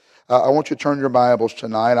I want you to turn your Bibles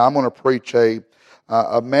tonight. I'm going to preach a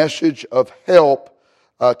message of help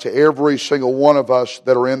to every single one of us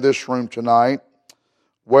that are in this room tonight,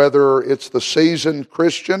 whether it's the seasoned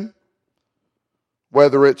Christian,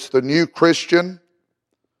 whether it's the new Christian,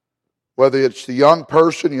 whether it's the young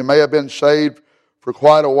person. You may have been saved for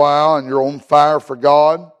quite a while and you're on fire for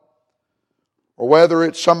God, or whether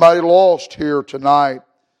it's somebody lost here tonight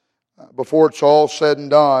before it's all said and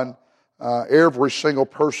done. Every single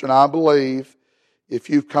person, I believe, if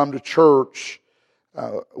you've come to church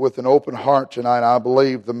with an open heart tonight, I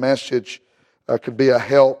believe the message could be a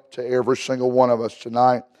help to every single one of us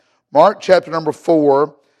tonight. Mark chapter number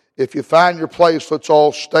 4. If you find your place, let's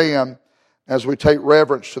all stand as we take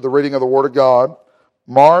reverence to the reading of the Word of God.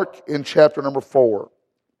 Mark in chapter number 4.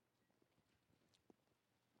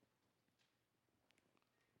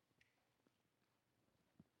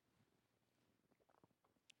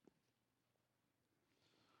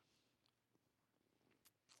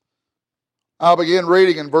 I'll begin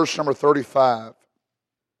reading in verse number 35.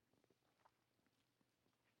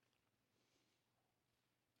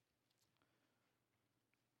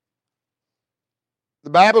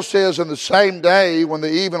 The Bible says, "In the same day when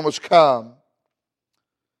the even was come,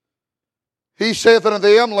 he saith unto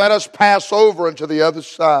them, Let us pass over unto the other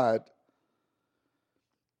side.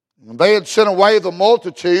 When they had sent away the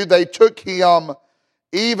multitude, they took him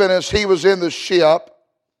even as he was in the ship.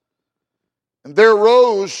 And there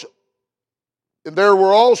were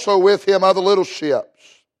also with him other little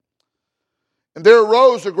ships. And there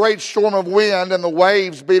arose a great storm of wind, and the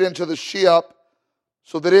waves beat into the ship,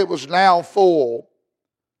 so that it was now full.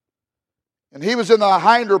 And he was in the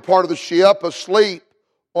hinder part of the ship, asleep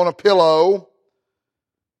on a pillow.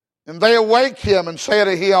 And they awake him and say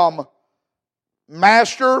unto him,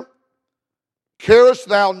 Master, carest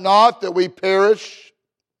thou not that we perish?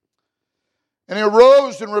 And he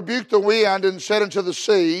arose and rebuked the wind and said unto the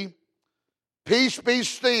sea, Peace, be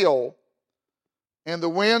still. And the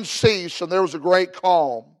wind ceased, and there was a great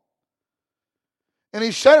calm. And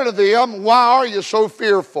he said unto them, Why are you so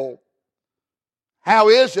fearful? How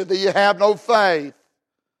is it that you have no faith?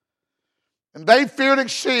 And they feared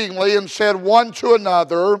exceedingly and said one to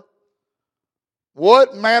another,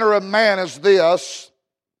 What manner of man is this,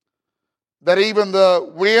 that even the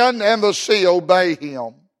wind and the sea obey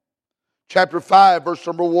him? Chapter 5, verse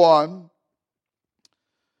number 1.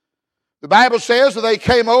 The Bible says that they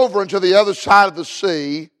came over into the other side of the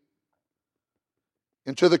sea,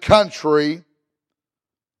 into the country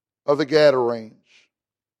of the Gadarenes.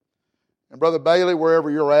 And Brother Bailey,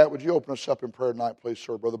 wherever you're at, would you open us up in prayer tonight, please,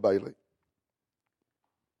 sir, Brother Bailey?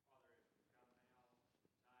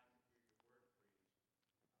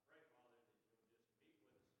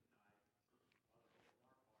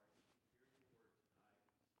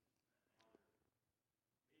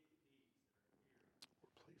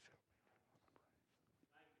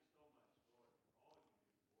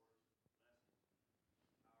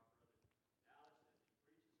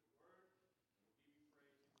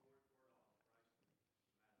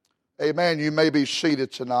 Amen. You may be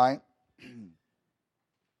seated tonight.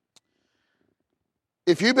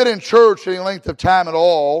 If you've been in church any length of time at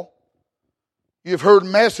all, you've heard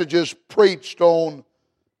messages preached on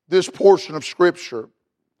this portion of Scripture.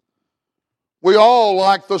 We all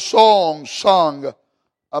like the songs sung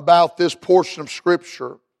about this portion of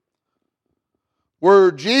Scripture, where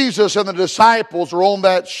Jesus and the disciples are on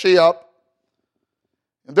that ship,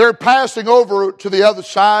 and they're passing over to the other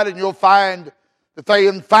side, and you'll find that they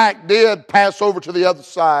in fact did pass over to the other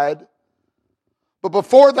side. But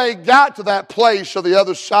before they got to that place of the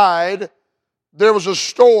other side, there was a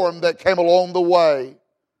storm that came along the way.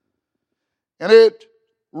 And it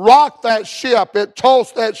rocked that ship, it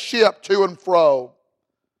tossed that ship to and fro.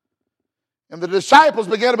 And the disciples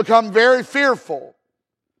began to become very fearful.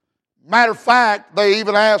 Matter of fact, they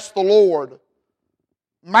even asked the Lord,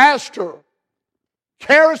 Master,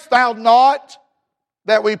 carest thou not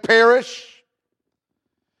that we perish?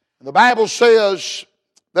 And the Bible says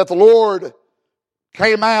that the Lord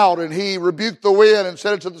came out and he rebuked the wind and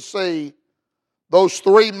said unto the sea, those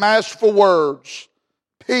three masterful words,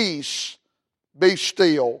 Peace, be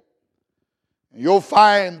still. And you'll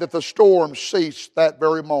find that the storm ceased that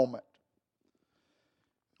very moment.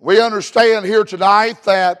 We understand here tonight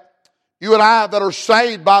that you and I that are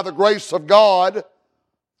saved by the grace of God,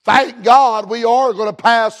 thank God we are going to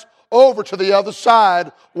pass over to the other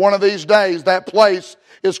side one of these days. That place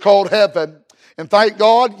is called heaven. And thank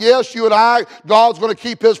God, yes, you and I, God's going to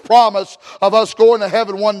keep His promise of us going to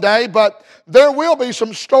heaven one day, but there will be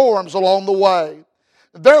some storms along the way.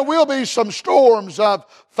 There will be some storms of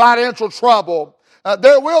financial trouble.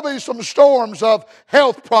 There will be some storms of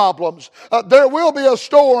health problems. There will be a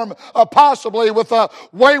storm possibly with a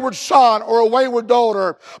wayward son or a wayward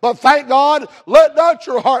daughter. But thank God, let not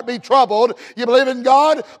your heart be troubled. You believe in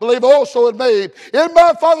God, believe also in me. In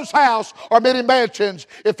my Father's house are many mansions.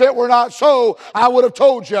 If it were not so, I would have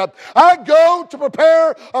told you. I go to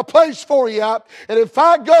prepare a place for you. And if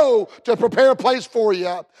I go to prepare a place for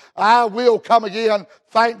you, I will come again.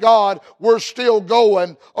 Thank God we're still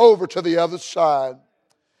going over to the other side.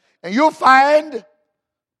 And you'll find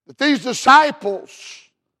that these disciples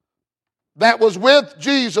that was with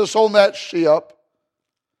Jesus on that ship,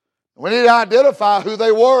 we need to identify who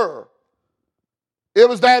they were. It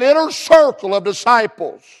was that inner circle of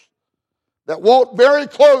disciples that walked very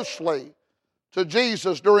closely to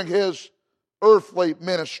Jesus during his earthly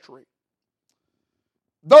ministry.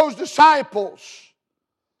 Those disciples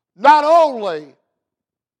not only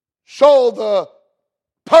saw the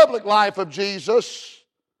public life of Jesus,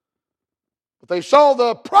 but they saw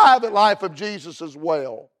the private life of Jesus as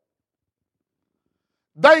well.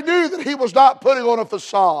 They knew that he was not putting on a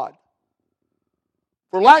facade.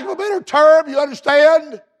 For lack of a better term, you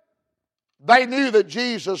understand? They knew that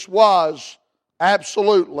Jesus was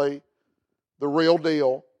absolutely the real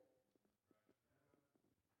deal.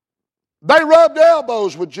 They rubbed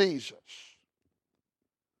elbows with Jesus.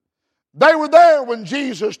 They were there when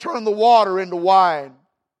Jesus turned the water into wine.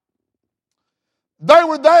 They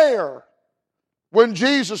were there when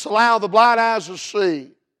Jesus allowed the blind eyes to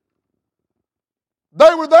see.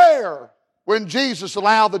 They were there when Jesus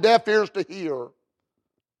allowed the deaf ears to hear,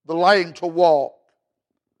 the lame to walk.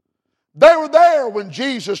 They were there when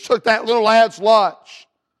Jesus took that little lad's lunch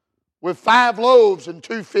with 5 loaves and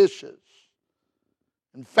 2 fishes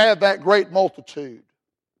and fed that great multitude.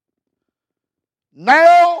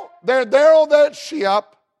 Now they're there on that ship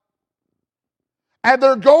and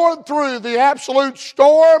they're going through the absolute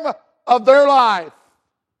storm of their life.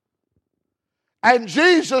 And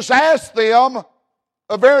Jesus asked them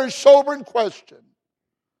a very sobering question.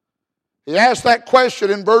 He asked that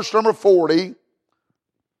question in verse number 40.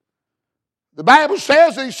 The Bible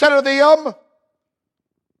says that he said to them,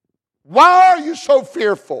 "Why are you so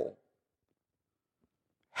fearful?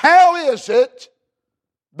 How is it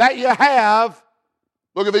that you have,"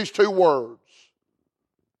 look at these 2 words,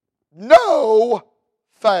 "no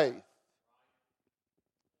faith"?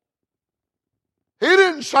 He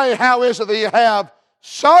didn't say, how is it that you have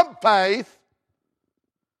some faith?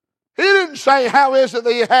 He didn't say, how is it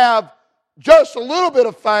that you have just a little bit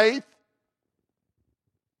of faith?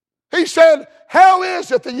 He said, how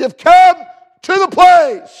is it that you've come to the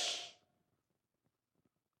place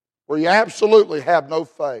where you absolutely have no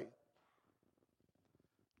faith?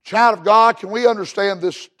 Child of God, can we understand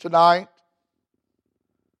this tonight?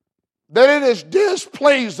 That it is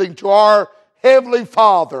displeasing to our Heavenly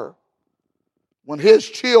Father when His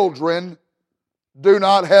children do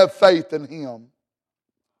not have faith in Him.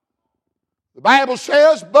 The Bible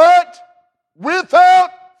says, but without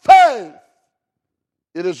faith,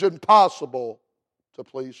 it is impossible to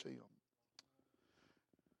please Him.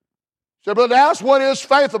 So, but that's what is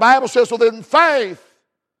faith. The Bible says, well, then faith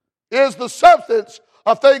is the substance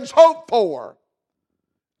of things hoped for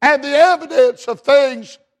and the evidence of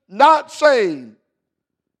things not seen.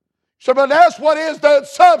 So, but that's what is that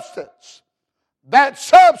substance. That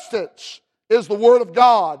substance is the Word of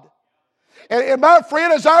God. And my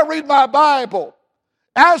friend, as I read my Bible,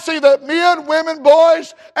 I see that men, women,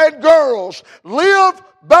 boys, and girls live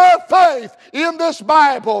by faith in this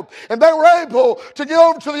Bible. And they were able to get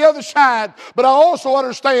over to the other side. But I also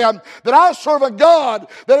understand that I serve a God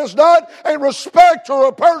that is not a respecter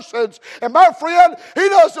of persons. And my friend, He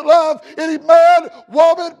doesn't love any man,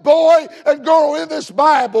 woman, boy, and girl in this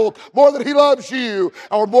Bible more than He loves you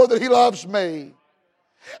or more than He loves me.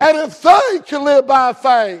 And if they can live by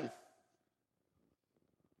faith,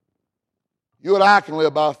 you and I can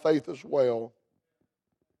live by faith as well.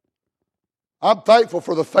 I'm thankful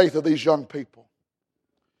for the faith of these young people.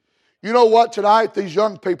 You know what? Tonight, these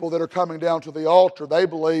young people that are coming down to the altar, they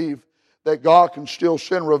believe that God can still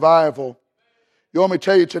send revival. You want me to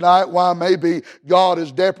tell you tonight why maybe God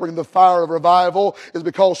is dampening the fire of revival is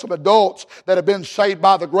because some adults that have been saved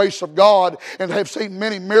by the grace of God and have seen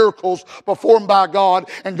many miracles performed by God,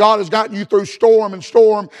 and God has gotten you through storm and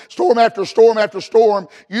storm, storm after storm after storm.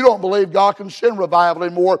 You don't believe God can send revival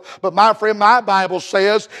anymore. But my friend, my Bible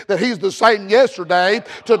says that He's the same yesterday,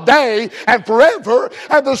 today, and forever.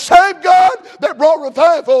 And the same God that brought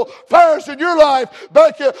revival fires in your life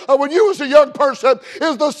back when you was a young person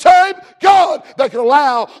is the same God that can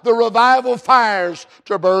allow the revival fires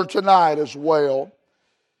to burn tonight as well.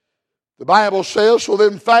 The Bible says, well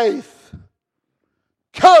then faith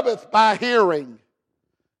cometh by hearing,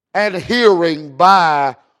 and hearing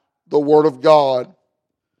by the Word of God.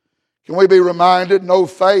 Can we be reminded, no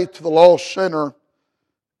faith to the lost sinner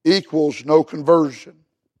equals no conversion.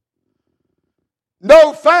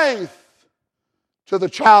 No faith to the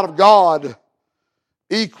child of God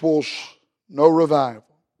equals no revival.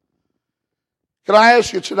 Can I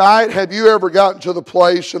ask you tonight, have you ever gotten to the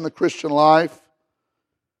place in the Christian life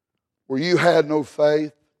where you had no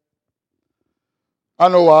faith? I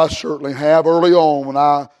know I certainly have. Early on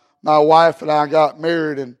when my wife and I got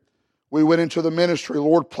married and we went into the ministry, the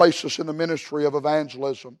Lord placed us in the ministry of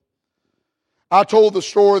evangelism. I told the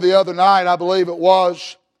story the other night, I believe it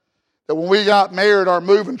was, that when we got married, our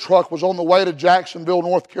moving truck was on the way to Jacksonville,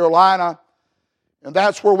 North Carolina, and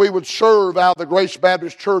that's where we would serve out of the Grace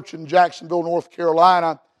Baptist Church in Jacksonville, North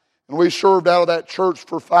Carolina, and we served out of that church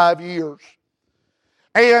for 5 years.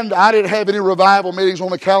 And I didn't have any revival meetings on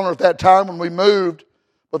the calendar at that time when we moved,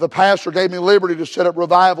 but the pastor gave me liberty to set up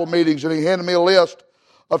revival meetings, and he handed me a list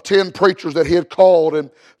of 10 preachers that he had called, and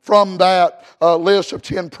from that list of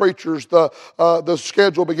 10 preachers, the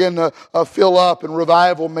schedule began to fill up in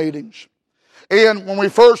revival meetings. And when we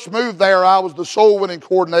first moved there, I was the soul winning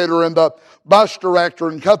coordinator and the bus director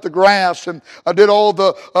and cut the grass, and I did all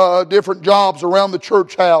the different jobs around the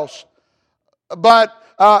church house. But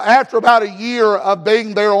after about a year of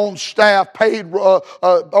being there on staff, paid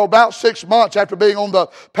about 6 months after being on the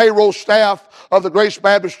payroll staff of the Grace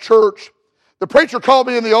Baptist Church, the preacher called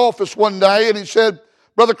me in the office one day and he said,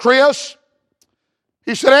 "Brother Chris,"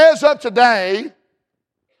 he said, "as of today,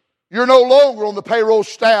 you're no longer on the payroll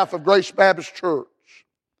staff of Grace Baptist Church."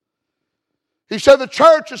 He said, "The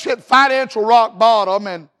church has hit financial rock bottom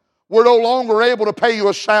and we're no longer able to pay you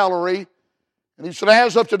a salary." And he said,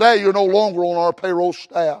 "As of today, you're no longer on our payroll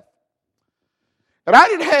staff." And I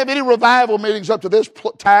didn't have any revival meetings up to this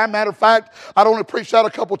time. Matter of fact, I'd only preached out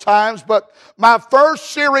a couple times. But my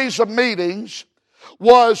first series of meetings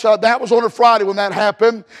was, that was on a Friday when that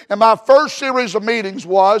happened. And my first series of meetings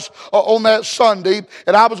was on that Sunday.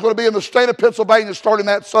 And I was going to be in the state of Pennsylvania starting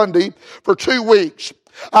that Sunday for 2 weeks.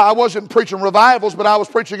 I wasn't preaching revivals, but I was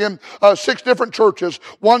preaching in 6 different churches.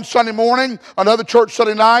 One Sunday morning, another church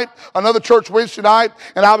Sunday night, another church Wednesday night,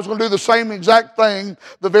 and I was going to do the same exact thing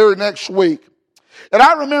the very next week. And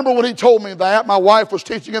I remember when he told me that, my wife was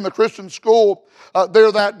teaching in the Christian school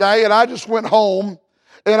there that day, and I just went home.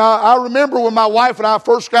 And I remember when my wife and I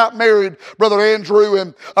first got married, Brother Andrew,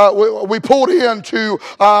 and we pulled into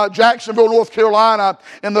Jacksonville, North Carolina,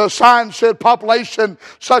 and the sign said population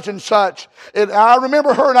such and such. And I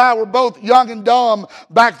remember her and I were both young and dumb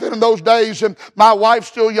back then in those days, and my wife's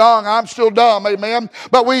still young, I'm still dumb, amen.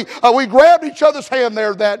 But we grabbed each other's hand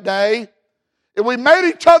there that day, and we made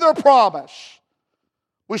each other a promise.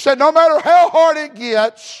 We said no matter how hard it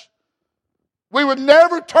gets, we would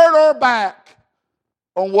never turn our back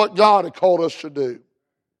on what God had called us to do.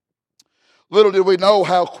 Little did we know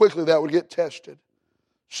how quickly that would get tested.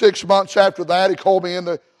 6 months after that, he called me in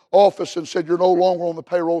the office and said, "You're no longer on the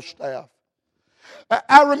payroll staff."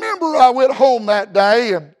 I remember I went home that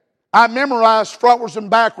day and I memorized frontwards and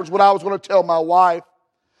backwards what I was going to tell my wife.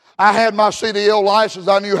 I had my CDL license.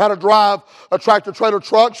 I knew how to drive a tractor-trailer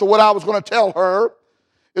truck, so what I was going to tell her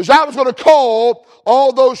is I was going to call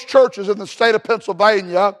all those churches in the state of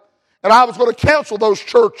Pennsylvania, and I was going to cancel those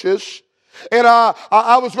churches, and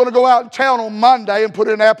I was going to go out in town on Monday and put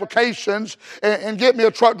in applications and get me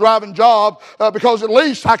a truck driving job because at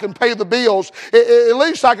least I can pay the bills. At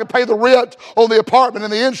least I can pay the rent on the apartment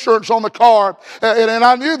and the insurance on the car. And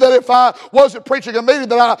I knew that if I wasn't preaching a meeting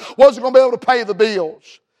that I wasn't going to be able to pay the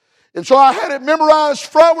bills. And so I had it memorized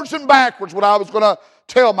frontwards and backwards what I was going to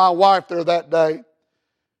tell my wife there that day.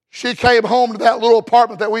 She came home to that little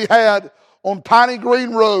apartment that we had on Piney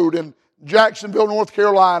Green Road in Jacksonville, North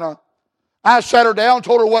Carolina. I sat her down,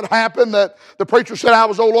 told her what happened, that the preacher said I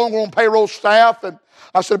was no longer on payroll staff. And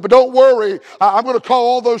I said, "But don't worry, I'm going to call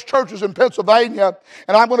all those churches in Pennsylvania,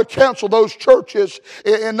 and I'm going to cancel those churches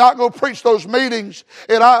and not go preach those meetings.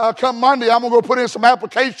 And come Monday, I'm going to go put in some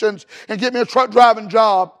applications and get me a truck driving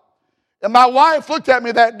job." And my wife looked at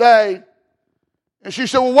me that day, and she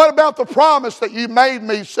said, "Well, what about the promise that you made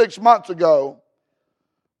me 6 months ago?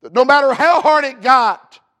 That no matter how hard it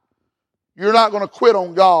got, you're not going to quit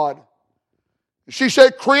on God." She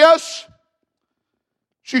said, "Chris,"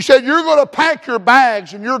 she said, "you're going to pack your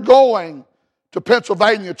bags and you're going to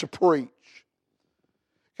Pennsylvania to preach."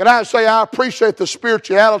 Can I say I appreciate the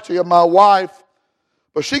spirituality of my wife,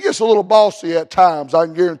 but she gets a little bossy at times. I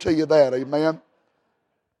can guarantee you that, amen.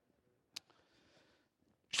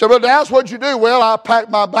 She said, "Well, Dallas, what'd you do?" "Well, I packed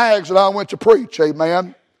my bags and I went to preach,"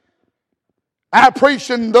 amen. I preached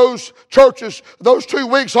in those churches, those 2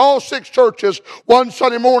 weeks, all 6 churches, one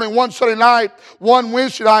Sunday morning, one Sunday night, one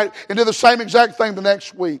Wednesday night, and did the same exact thing the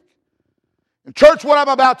next week. In church, what I'm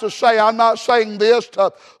about to say, I'm not saying this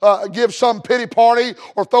to give some pity party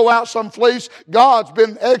or throw out some fleece. God's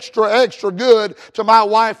been extra good to my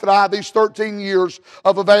wife and I these 13 years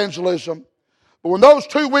of evangelism. But when those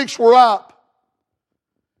 2 weeks were up,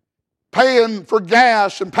 paying for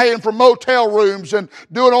gas and paying for motel rooms and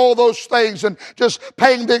doing all those things and just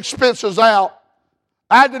paying the expenses out,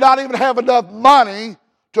 I did not even have enough money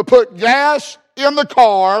to put gas in the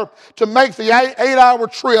car to make the 8-hour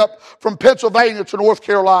trip from Pennsylvania to North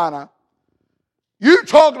Carolina. You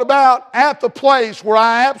talking about at the place where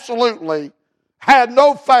I absolutely had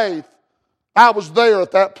no faith. I was there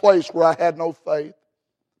at that place where I had no faith.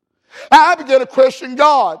 I began to question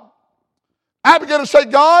God. I began to say,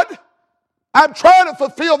 God, I'm trying to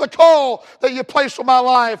fulfill the call that you placed on my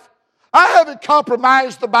life. I haven't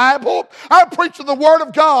compromised the Bible. I'm preaching the Word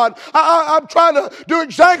of God. I'm trying to do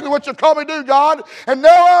exactly what you've called me to do, God. And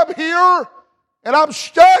now I'm here, and I'm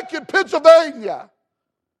stuck in Pennsylvania.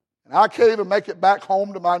 And I can't even make it back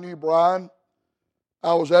home to my new bride.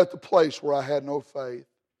 I was at the place where I had no faith.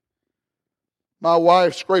 My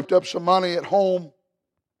wife scraped up some money at home,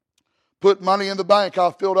 put money in the bank.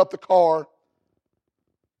 I filled up the car.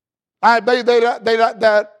 I made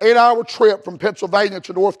that 8-hour trip from Pennsylvania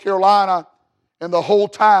to North Carolina, and the whole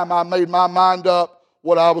time I made my mind up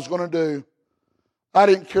what I was going to do. I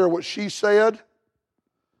didn't care what she said.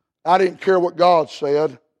 I didn't care what God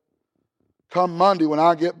said. Come Monday when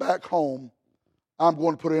I get back home, I'm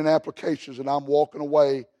going to put in applications and I'm walking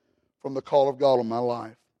away from the call of God on my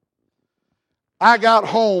life. I got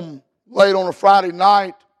home late on a Friday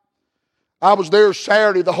night. I was there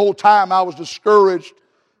Saturday. The whole time I was discouraged,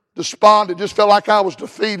 despondent, just felt like I was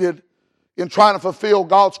defeated in trying to fulfill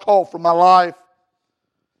God's call for my life.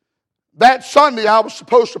 That Sunday I was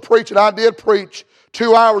supposed to preach, and I did preach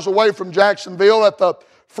 2 hours away from Jacksonville at the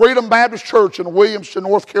Freedom Baptist Church in Williamston,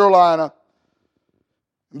 North Carolina.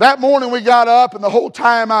 That morning we got up, and the whole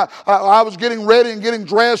time I was getting ready and getting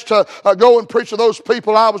dressed to go and preach to those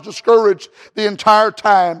people. I was discouraged the entire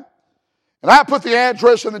time. And I put the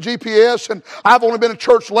address in the GPS, and I've only been to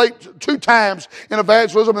church late 2 times in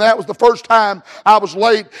evangelism, and that was the first time I was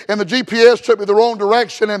late. And the GPS took me the wrong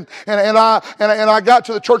direction, and I got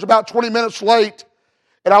to the church about 20 minutes late.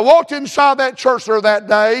 And I walked inside that church there that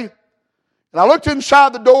day, and I looked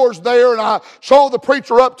inside the doors there, and I saw the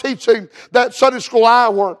preacher up teaching that Sunday school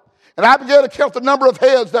hour. And I began to count the number of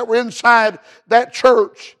heads that were inside that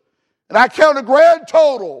church. And I counted a grand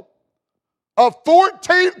total of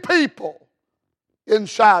 14 people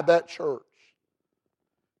inside that church.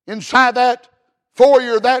 Inside that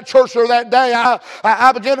foyer, that church there that day,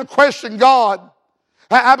 I began to question God.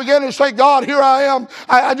 I began to say, God, here I am.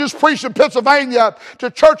 I just preached in Pennsylvania to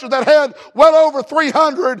churches that had well over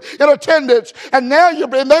 300 in attendance. And now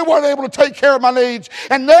and they weren't able to take care of my needs.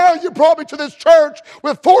 And now you brought me to this church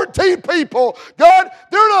with 14 people. God,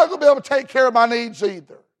 they're not going to be able to take care of my needs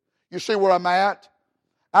either. You see where I'm at?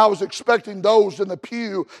 I was expecting those in the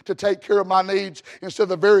pew to take care of my needs instead of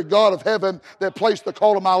the very God of heaven that placed the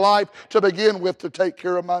call of my life to begin with to take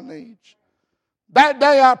care of my needs. That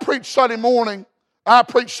day I preached Sunday morning. I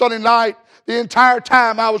preached Sunday night. The entire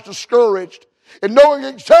time I was discouraged and knowing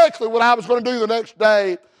exactly what I was going to do the next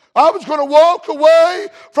day. I was going to walk away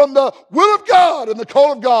from the will of God and the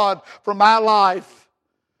call of God for my life.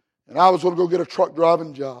 And I was going to go get a truck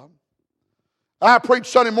driving job. I preached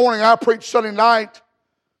Sunday morning. I preached Sunday night.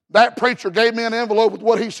 That preacher gave me an envelope with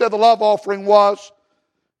what he said the love offering was.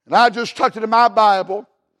 And I just tucked it in my Bible.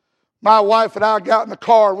 My wife and I got in the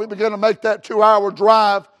car. We began to make that 2-hour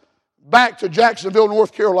drive back to Jacksonville,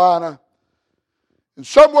 North Carolina. And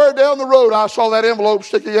somewhere down the road, I saw that envelope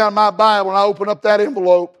sticking out of my Bible, and I opened up that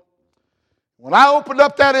envelope. When I opened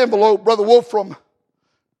up that envelope, Brother Wolfram,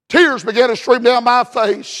 tears began to stream down my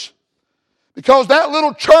face. Because that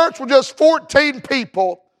little church with just 14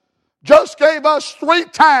 people just gave us 3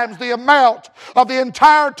 times the amount of the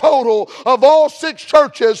entire total of all 6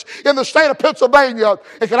 churches in the state of Pennsylvania.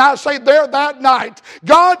 And can I say there that night,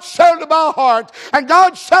 God settled in my heart, and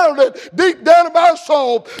God settled it deep down in my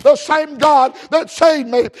soul. The same God that saved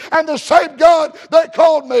me and the same God that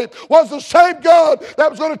called me was the same God that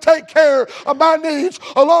was going to take care of my needs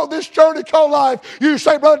along this journey called life. You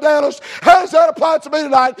say, Brother Dallas, how does that apply to me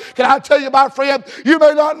tonight? Can I tell you, my friend, you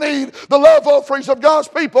may not need the love offerings of God's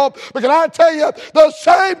people, but can I tell you, the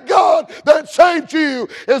same God that saved you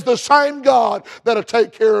is the same God that'll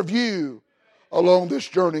take care of you along this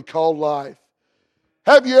journey called life.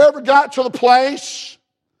 Have you ever got to the place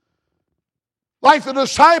like the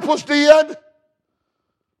disciples did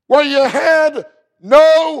where you had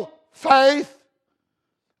no faith?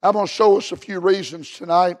 I'm going to show us a few reasons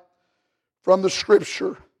tonight from the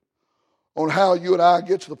Scripture on how you and I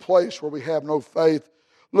get to the place where we have no faith.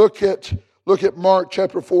 Look at Mark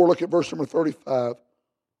chapter 4, look at verse number 35.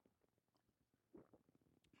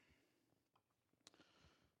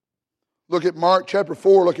 Look at Mark chapter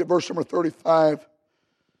 4, look at verse number 35.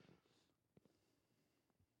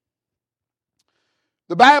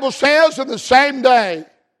 The Bible says, in the same day,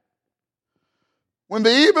 when the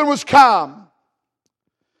even was come,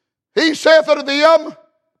 he saith unto them,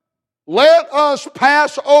 let us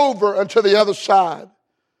pass over unto the other side.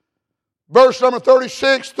 Verse number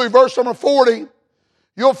 36 through verse number 40,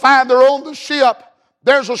 you'll find they're on the ship.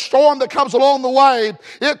 There's a storm that comes along the way.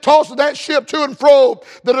 It tosses that ship to and fro.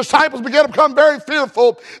 The disciples begin to become very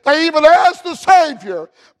fearful. They even ask the Savior,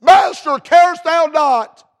 Master, carest thou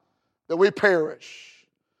not that we perish?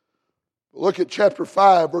 Look at chapter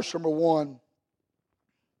 5, verse number 1.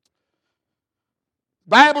 The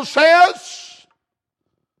Bible says,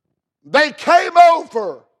 they came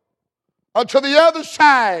over unto the other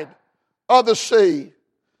side of the sea,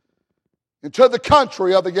 into the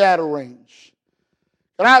country of the Gadarenes.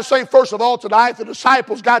 And I say, first of all, tonight, the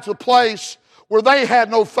disciples got to the place where they had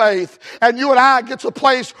no faith. And you and I get to a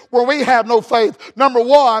place where we have no faith. Number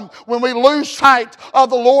one, when we lose sight of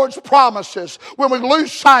the Lord's promises. When we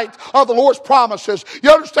lose sight of the Lord's promises. You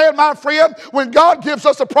understand, my friend? When God gives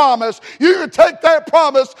us a promise, you can take that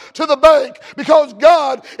promise to the bank because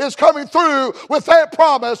God is coming through with that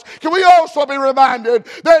promise. Can we also be reminded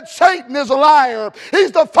that Satan is a liar?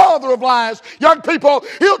 He's the father of lies. Young people,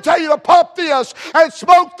 he'll tell you to pop this and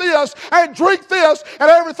smoke this and drink this and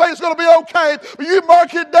everything's going to be okay. But you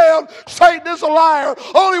mark it down, Satan is a liar.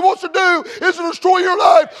 All he wants to do is to destroy your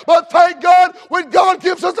life. But thank God, when God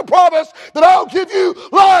gives us a promise that I'll give you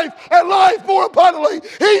life and life more abundantly,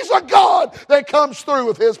 he's a God that comes through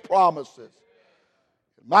with his promises.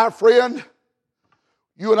 My friend,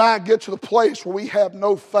 you and I get to the place where we have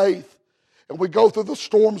no faith. And we go through the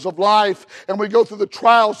storms of life, and we go through the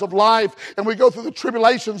trials of life, and we go through the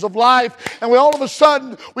tribulations of life, and all of a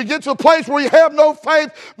sudden we get to a place where we have no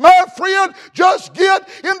faith. My friend, just get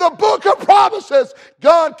in the book of promises.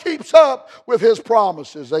 God keeps up with his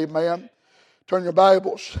promises. Amen. Turn your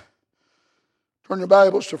Bibles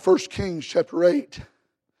to 1 Kings chapter 8.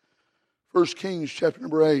 1 Kings chapter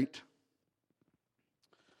number 8.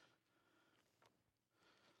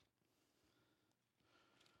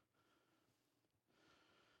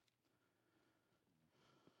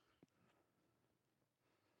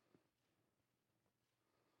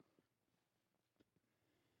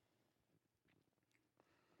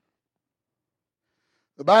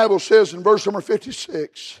 The Bible says in verse number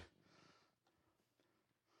 56,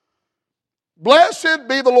 blessed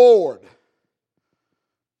be the Lord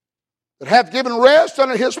that hath given rest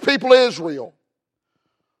unto his people Israel,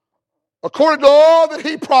 according to all that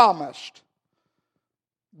he promised.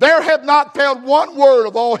 There hath not failed one word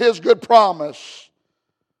of all his good promise,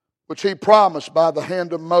 which he promised by the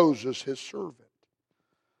hand of Moses his servant.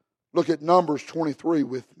 Look at Numbers 23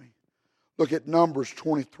 with me. Look at Numbers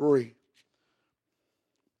 23.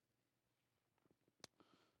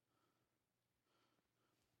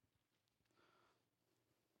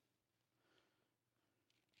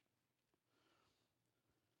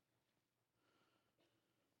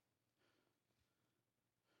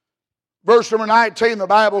 Verse number 19, the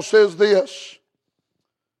Bible says this.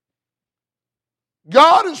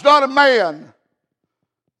 God is not a man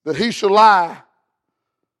that he should lie,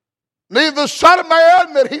 neither the son of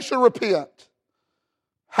man that he should repent.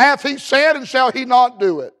 Hath he said, and shall he not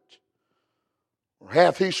do it? Or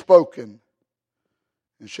hath he spoken,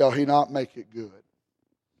 and shall he not make it good?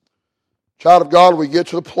 Child of God, we get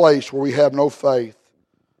to the place where we have no faith,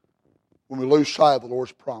 when we lose sight of the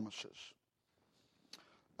Lord's promises.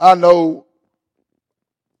 I know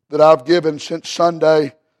that I've given since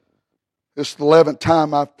Sunday. This is the 11th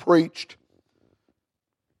time I've preached.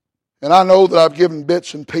 And I know that I've given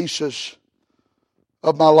bits and pieces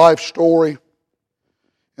of my life story.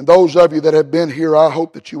 And those of you that have been here, I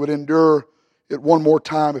hope that you would endure it one more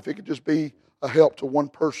time, if it could just be a help to one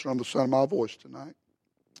person on the sound of my voice tonight.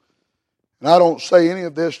 And I don't say any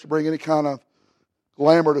of this to bring any kind of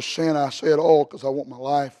glamour to sin. I say it all because I want my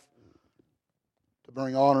life to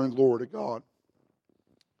bring honor and glory to God.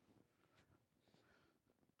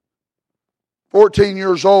 14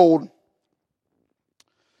 years old,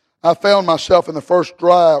 I found myself in the first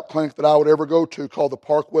dry out clinic that I would ever go to, called the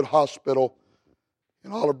Parkwood Hospital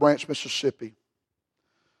in Olive Branch, Mississippi.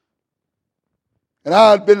 And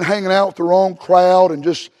I had been hanging out with the wrong crowd, and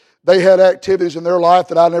just they had activities in their life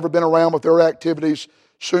that I'd never been around with their activities.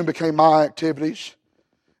 soon became my activities.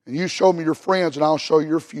 And you show me your friends and I'll show you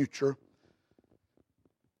your future.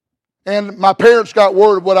 And my parents got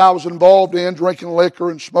word of what I was involved in, drinking liquor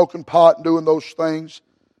and smoking pot and doing those things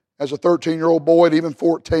as a 13-year-old boy at even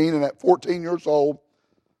 14. And at 14 years old,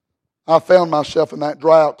 I found myself in that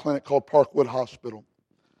dry-out clinic called Parkwood Hospital.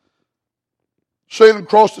 Sitting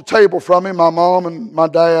across the table from me, my mom and my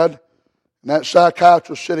dad, and that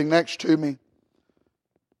psychiatrist sitting next to me.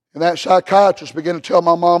 And that psychiatrist began to tell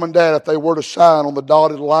my mom and dad if they were to sign on the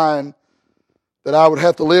dotted line that I would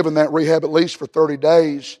have to live in that rehab at least for 30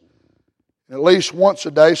 days. And at least once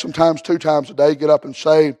a day, sometimes 2 times a day, get up and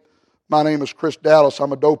say, "My name is Chris Dallas.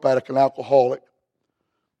 I'm a dope addict and alcoholic."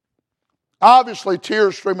 Obviously,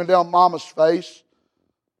 tears streaming down Mama's face.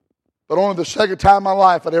 But only the second time in my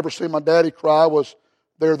life I'd ever seen my daddy cry was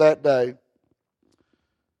there that day.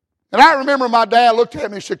 And I remember my dad looked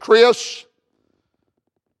at me and said, "Chris,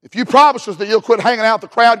 if you promise us that you'll quit hanging out with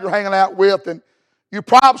the crowd you're hanging out with, and you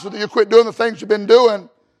promise us that you'll quit doing the things you've been doing,"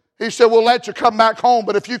 he said, "we'll let you come back home.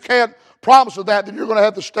 But if you can't promise us that, then you're going to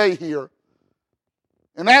have to stay here."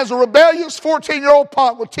 And as a rebellious 14-year-old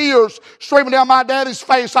punk with tears streaming down my daddy's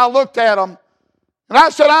face, I looked at him and I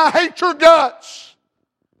said, "I hate your guts,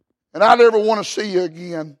 and I never want to see you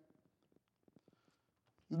again."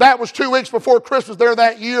 That was 2 weeks before Christmas there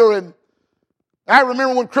that year, and I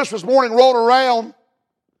remember when Christmas morning rolled around,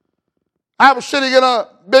 I was sitting in a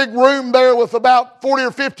big room there with about 40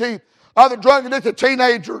 or 50 other drug-addicted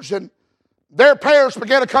teenagers, and their parents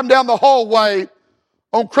began to come down the hallway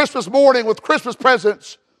on Christmas morning with Christmas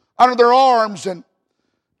presents under their arms. And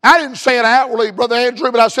I didn't say it outwardly, Brother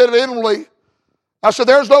Andrew, but I said it inwardly. I said,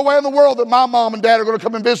 there's no way in the world that my mom and dad are going to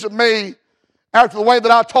come and visit me after the way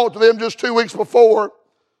that I talked to them just 2 weeks before.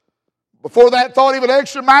 Before that thought even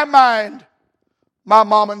exited my mind, my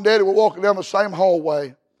mom and daddy were walking down the same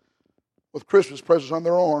hallway with Christmas presents on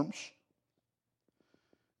their arms.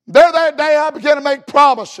 There that day I began to make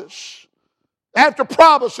promises, after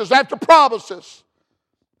promises, after promises.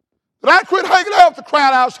 That I quit hanging out with the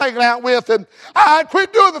crowd I was hanging out with, and I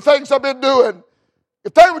quit doing the things I've been doing.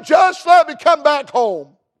 If they would just let me come back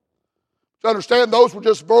home. To understand, those were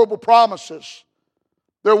just verbal promises.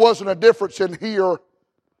 There wasn't a difference in here.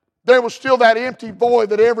 There was still that empty void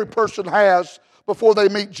that every person has before they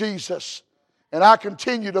meet Jesus. And I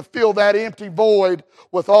continue to fill that empty void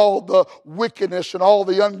with all the wickedness and all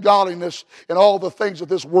the ungodliness and all the things that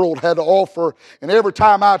this world had to offer. And every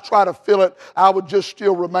time I try to fill it, I would just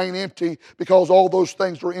still remain empty because all those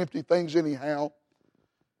things are empty things anyhow.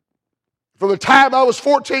 From the time I was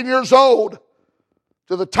 14 years old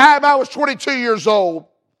to the time I was 22 years old,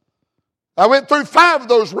 I went through 5 of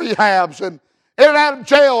those rehabs and in and out of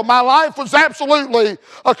jail. My life was absolutely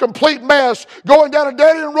a complete mess, going down a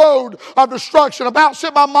dead-end road of destruction, about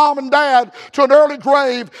sent my mom and dad to an early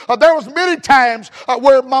grave. There was many times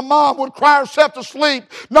where my mom would cry herself to sleep,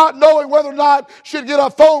 not knowing whether or not she'd get a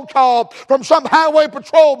phone call from some highway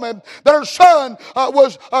patrolman that her son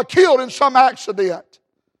was killed in some accident.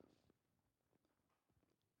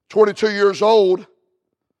 22 years old,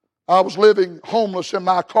 I was living homeless in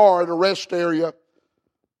my car at a rest area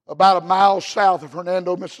about a mile south of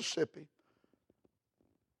Hernando, Mississippi.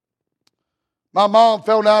 My mom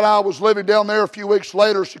found out I was living down there a few weeks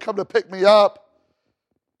later. She come to pick me up.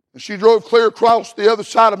 And she drove clear across the other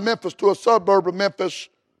side of Memphis to a suburb of Memphis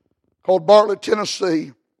called Bartlett,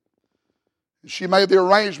 Tennessee. And she made the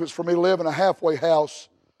arrangements for me to live in a halfway house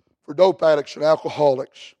for dope addicts and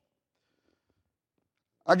alcoholics.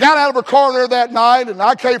 I got out of her car there that night, and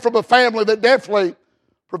I came from a family that definitely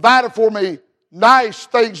provided for me nice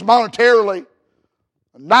things monetarily.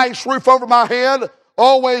 A nice roof over my head,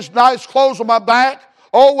 always nice clothes on my back,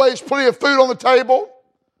 always plenty of food on the table.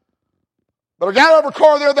 But I got out of her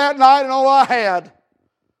car there that night, and all I had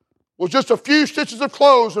was just a few stitches of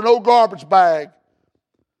clothes and an old garbage bag.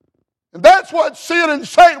 And that's what sin and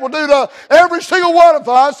Satan will do to every single one of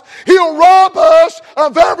us. He'll rob us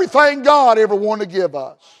of everything God ever wanted to give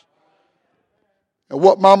us. And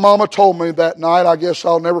what my mama told me that night, I guess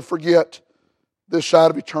I'll never forget this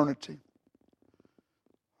side of eternity.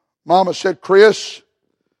 Mama said, Chris,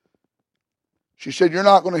 she said, you're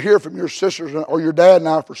not going to hear from your sisters or your dad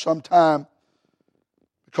now for some time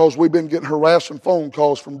because we've been getting harassing phone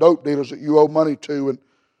calls from dope dealers that you owe money to. And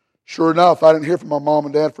sure enough, I didn't hear from my mom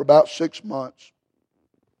and dad for about 6 months.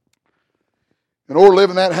 In order to live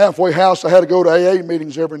in that halfway house, I had to go to AA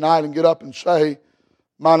meetings every night and get up and say,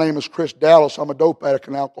 my name is Chris Dallas. I'm a dope addict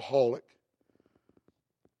and alcoholic.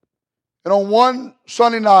 And on one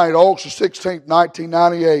Sunday night, August 16th,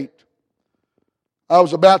 1998, I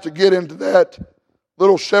was about to get into that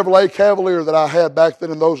little Chevrolet Cavalier that I had back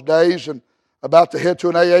then in those days, and about to head to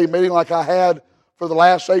an AA meeting like I had for the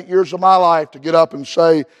last 8 years of my life to get up and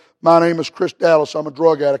say, my name is Chris Dallas, I'm a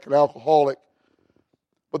drug addict and alcoholic.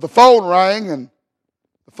 But the phone rang, and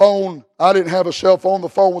I didn't have a cell phone, the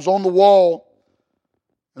phone was on the wall.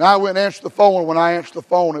 And I went and answered the phone, and when I answered the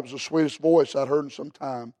phone, it was the sweetest voice I'd heard in some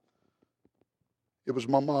time. It was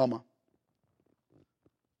my mama.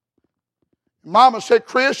 Mama said,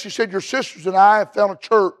 Chris, she said, your sisters and I have found a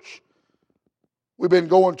church we've been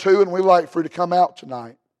going to, and we'd like for you to come out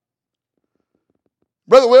tonight.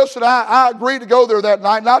 Brother Wilson, I agreed to go there that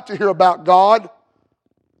night, not to hear about God,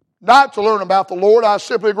 not to learn about the Lord. I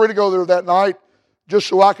simply agreed to go there that night just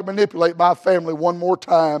so I could manipulate my family one more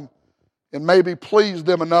time and maybe please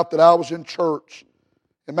them enough that I was in church.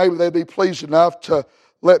 And maybe they'd be pleased enough to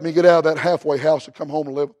let me get out of that halfway house and come home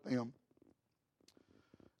and live with them.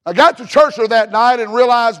 I got to church there that night and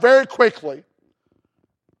realized very quickly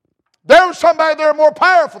there was somebody there more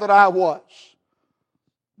powerful than I was.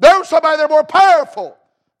 There was somebody there more powerful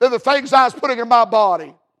than the things I was putting in my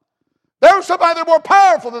body. There was somebody there more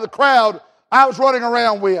powerful than the crowd I was running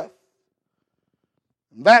around with.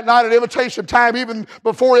 That night at invitation time, even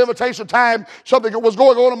before invitation time, something was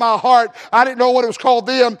going on in my heart. I didn't know what it was called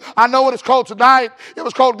then. I know what it's called tonight. It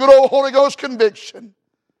was called good old Holy Ghost conviction.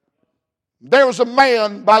 There was a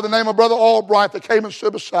man by the name of Brother Albright that came and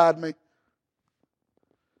stood beside me.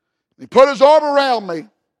 He put his arm around me, and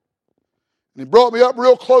he brought me up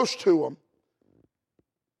real close to him.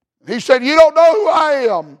 He said, you don't know who I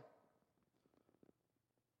am,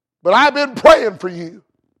 but I've been praying for you.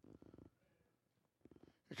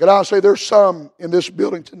 Can I say there's some in this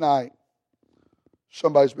building tonight,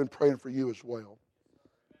 somebody's been praying for you as well.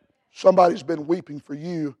 Somebody's been weeping for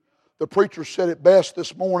you. The preacher said it best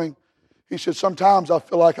this morning. He said, sometimes I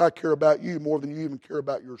feel like I care about you more than you even care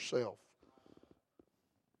about yourself.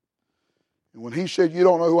 And when he said, you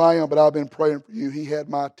don't know who I am, but I've been praying for you, he had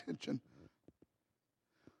my attention.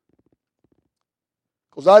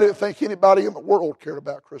 Because I didn't think anybody in the world cared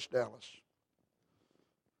about Chris Dallas.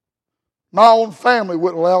 My own family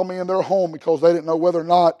wouldn't allow me in their home because they didn't know whether or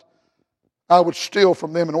not I would steal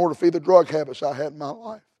from them in order to feed the drug habits I had in my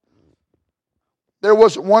life. There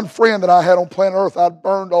wasn't one friend that I had on planet Earth. I'd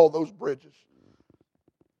burned all those bridges.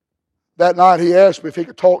 That night he asked me if he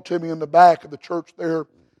could talk to me in the back of the church there.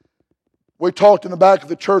 We talked in the back of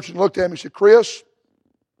the church and looked at him and said, Chris,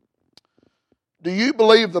 do you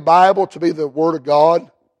believe the Bible to be the Word of God?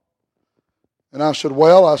 And I said,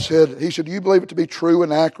 he said, do you believe it to be true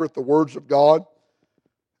and accurate, the words of God?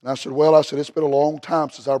 And I said, it's been a long time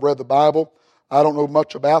since I've read the Bible. I don't know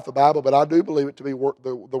much about the Bible, but I do believe it to be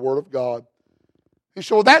the Word of God. He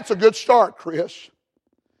said, well, that's a good start, Chris.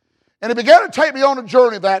 And he began to take me on a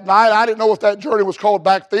journey that night. I didn't know what that journey was called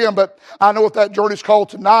back then, but I know what that journey is called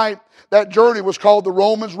tonight. That journey was called the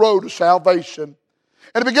Romans Road to Salvation.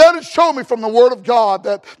 And he began to show me from the Word of God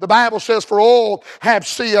that the Bible says, for all have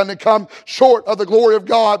sinned and come short of the glory of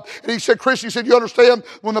God. And he said, Chris, you understand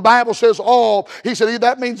when the Bible says all, he said,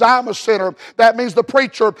 that means I'm a sinner. That means the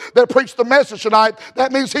preacher that preached the message tonight,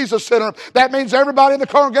 that means he's a sinner. That means everybody in the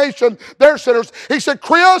congregation, they're sinners. He said,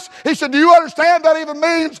 Chris, do you understand that even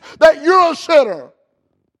means that you're a sinner?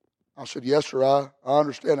 I said, yes, sir, I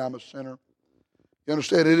understand I'm a sinner. You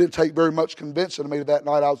understand, it didn't take very much convincing me that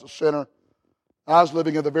night I was a sinner. I was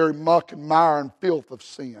living in the very muck and mire and filth of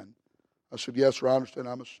sin. I said, yes, sir, I understand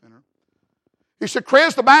I'm a sinner. He said,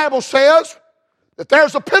 Chris, the Bible says that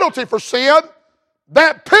there's a penalty for sin.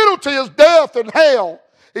 That penalty is death and hell.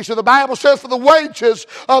 He said, the Bible says for the wages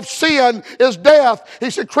of sin is death. He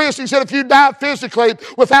said, Chris, if you die physically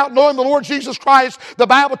without knowing the Lord Jesus Christ, the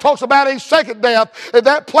Bible talks about a second death, in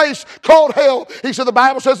that place called hell. He said, the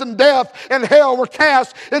Bible says in death and hell were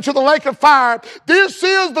cast into the lake of fire. This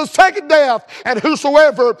is the second death, and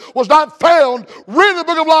whosoever was not found written in the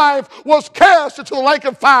book of life was cast into the lake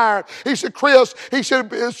of fire. He said, Chris,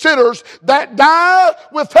 sinners that die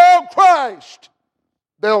without Christ,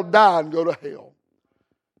 they'll die and go to hell.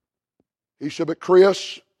 He said, but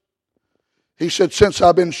Chris, he said, since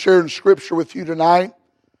I've been sharing Scripture with you tonight,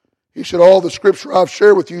 he said, all the Scripture I've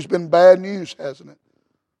shared with you has been bad news, hasn't it?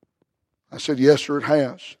 I said, yes, sir, it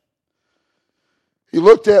has. He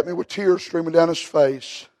looked at me with tears streaming down his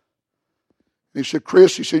face. He said,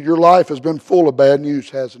 Chris, your life has been full of bad news,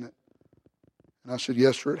 hasn't it? And I said,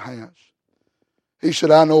 yes, sir, it has. He said,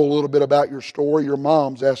 I know a little bit about your story. Your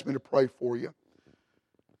mom's asked me to pray for you.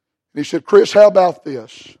 And he said, Chris, how about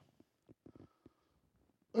this?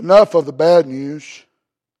 Enough of the bad news.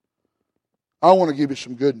 I want to give you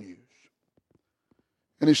some good news.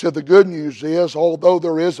 And he said, the good news is, although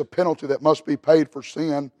there is a penalty that must be paid for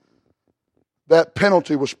sin, that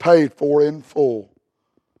penalty was paid for in full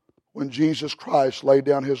when Jesus Christ laid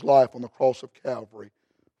down His life on the cross of Calvary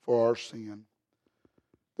for our sin.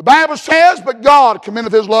 The Bible says, but God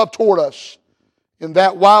commendeth His love toward us, in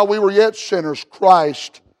that while we were yet sinners,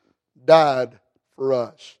 Christ died for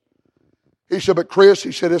us. He said, but Chris,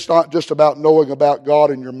 he said, it's not just about knowing about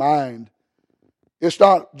God in your mind. It's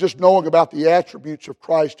not just knowing about the attributes of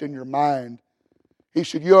Christ in your mind. He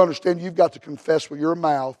said, you understand, you've got to confess with your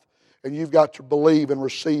mouth and you've got to believe and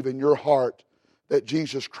receive in your heart that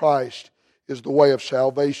Jesus Christ is the way of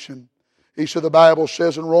salvation. He said, the Bible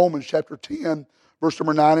says in Romans chapter 10, verse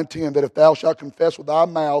number 9 and 10, that if thou shalt confess with thy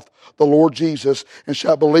mouth the Lord Jesus, and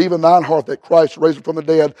shalt believe in thine heart that Christ raised him from the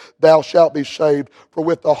dead, thou shalt be saved. For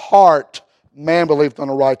with the heart man believeth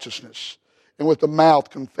unto righteousness, and with the mouth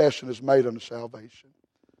confession is made unto salvation.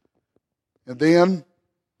 And then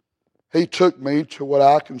he took me to what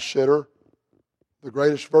I consider the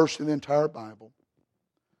greatest verse in the entire Bible.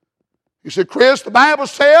 He said, Chris, the Bible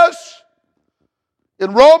says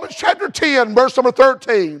in Romans chapter 10, verse number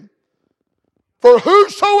 13, for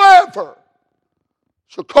whosoever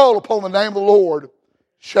shall call upon the name of the Lord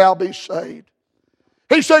shall be saved.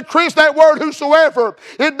 He said, Chris, that word whosoever,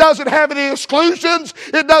 it doesn't have any exclusions.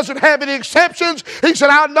 It doesn't have any exceptions. He said,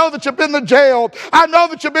 I know that you've been to jail. I know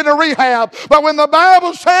that you've been to rehab. But when the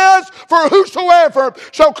Bible says, for whosoever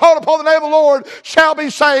shall call upon the name of the Lord shall be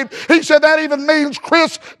saved, he said that even means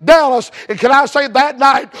Chris Dallas. And can I say that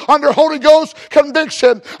night, under Holy Ghost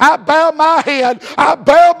conviction, I bowed my head, I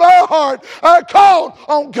bowed my heart, I called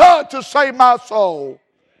on God to save my soul.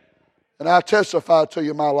 And I testify to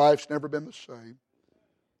you, my life's never been the same.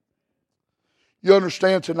 You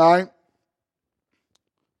understand tonight,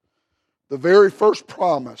 the very first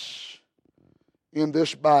promise in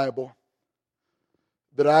this Bible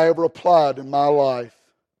that I ever applied in my life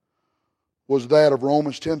was that of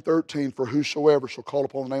Romans 10:13, for whosoever shall call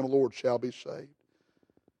upon the name of the Lord shall be saved.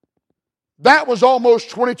 That was almost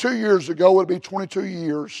 22 years ago. It'll be 22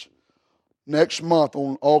 years next month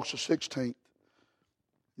on August the 16th.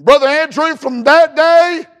 Brother Andrew, from that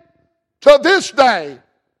day to this day,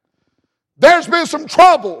 there's been some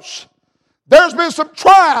troubles. There's been some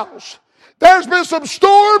trials. There's been some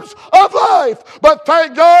storms of life. But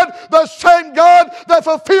thank God, the same God that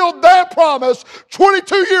fulfilled that promise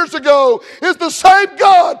 22 years ago is the same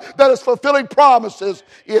God that is fulfilling promises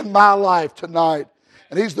in my life tonight.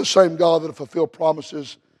 And He's the same God that will fulfill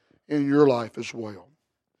promises in your life as well.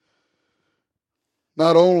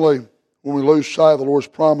 Not only when we lose sight of the Lord's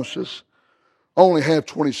promises, I only have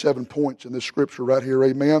 27 points in this scripture right here,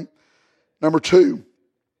 amen. Number two,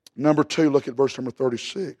 look at verse number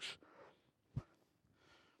 36.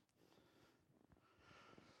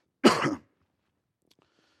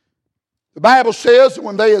 The Bible says that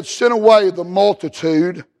when they had sent away the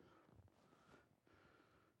multitude,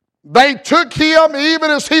 they took him even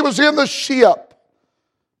as he was in the ship.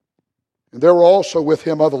 And there were also with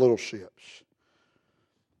him other little ships.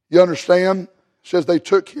 You understand? It says they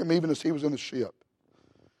took him even as he was in the ship.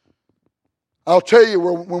 I'll tell you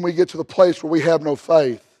when we get to the place where we have no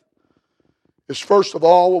faith, is first of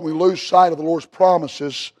all when we lose sight of the Lord's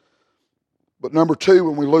promises, but number two,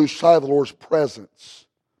 when we lose sight of the Lord's presence.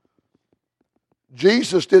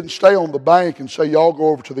 Jesus didn't stay on the bank and say, y'all go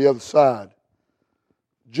over to the other side.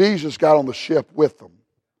 Jesus got on the ship with them.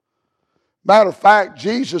 Matter of fact,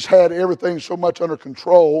 Jesus had everything so much under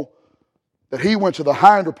control that He went to the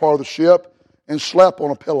hinder part of the ship and slept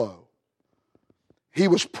on a pillow. He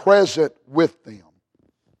was present with them.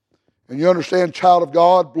 And you understand, child of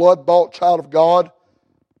God, blood-bought child of God,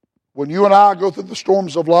 when you and I go through the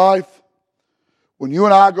storms of life, when you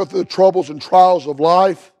and I go through the troubles and trials of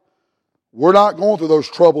life, we're not going through those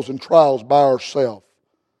troubles and trials by ourselves.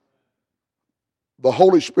 The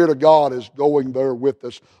Holy Spirit of God is going there with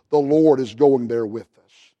us. The Lord is going there with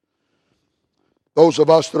us. Those of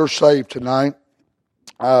us that are saved tonight,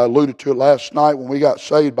 I alluded to it last night when we got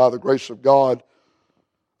saved by the grace of God.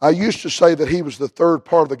 I used to say that He was the third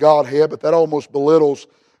part of the Godhead, but that almost belittles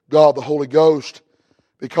God the Holy Ghost,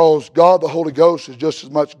 because God the Holy Ghost is just as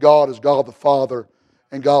much God as God the Father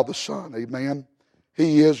and God the Son. Amen?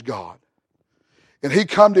 He is God. And He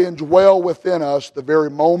come to indwell within us the very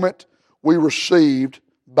moment we received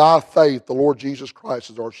by faith the Lord Jesus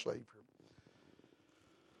Christ as our Savior.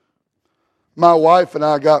 My wife and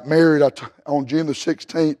I got married on June the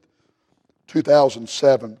 16th,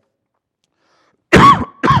 2007.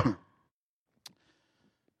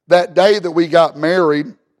 That day that we got married,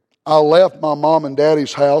 I left my mom and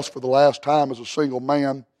daddy's house for the last time as a single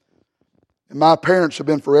man. And my parents have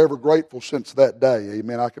been forever grateful since that day.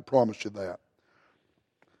 Amen. I can promise you that.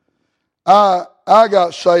 I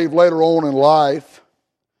got saved later on in life.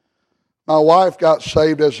 My wife got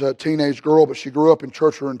saved as a teenage girl, but she grew up in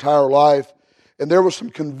church her entire life. And there were some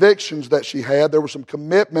convictions that she had. There were some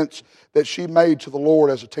commitments that she made to the Lord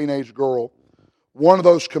as a teenage girl. One of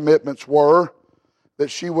those commitments were that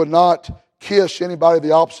she would not kiss anybody of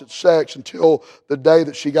the opposite sex until the day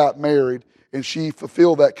that she got married. And she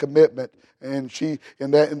fulfilled that commitment. And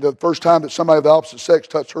the first time that somebody of the opposite sex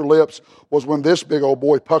touched her lips was when this big old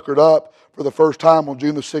boy puckered up for the first time on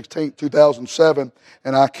June the 16th, 2007,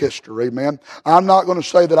 and I kissed her. Amen. I'm not going to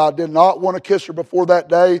say that I did not want to kiss her before that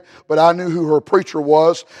day, but I knew who her preacher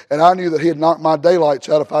was, and I knew that he'd knock my daylights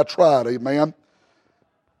out if I tried. Amen.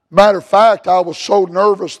 Matter of fact, I was so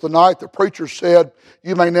nervous the night the preacher said,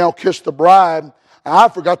 "You may now kiss the bride." I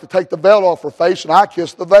forgot to take the veil off her face, and I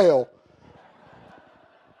kissed the veil.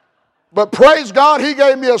 But praise God, He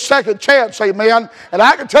gave me a second chance, amen. And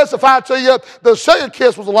I can testify to you, the second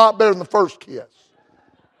kiss was a lot better than the first kiss.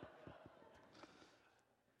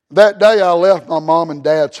 That day I left my mom and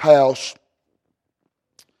dad's house.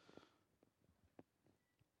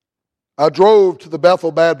 I drove to the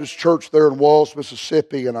Bethel Baptist Church there in Walls,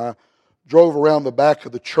 Mississippi, and I drove around the back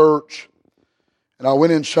of the church. And I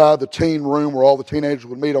went inside the teen room where all the teenagers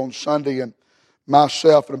would meet on Sunday, and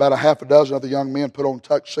myself and about a half a dozen other young men put on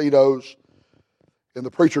tuxedos. And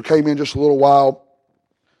the preacher came in just a little while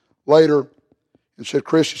later and said,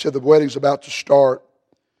 "Chris," he said, "the wedding's about to start.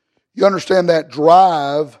 You understand that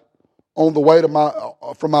drive on the way to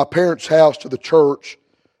from my parents' house to the church,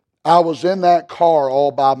 I was in that car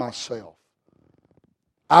all by myself.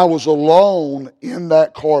 I was alone in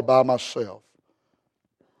that car by myself.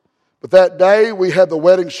 But that day we had the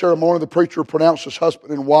wedding ceremony. The preacher pronounced us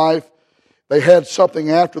husband and wife. They had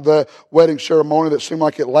something after the wedding ceremony that seemed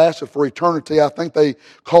like it lasted for eternity. I think they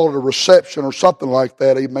called it a reception or something like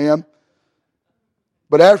that, amen.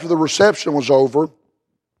 But after the reception was over,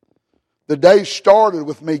 the day started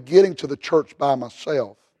with me getting to the church by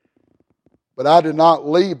myself. But I did not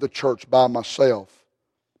leave the church by myself.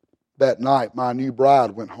 That night, my new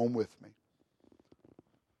bride went home with me.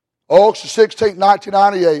 August 16,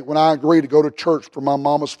 1998, when I agreed to go to church for my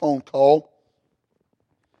mama's phone call,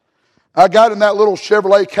 I got in that little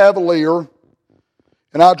Chevrolet Cavalier,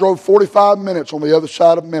 and I drove 45 minutes on the other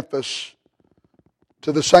side of Memphis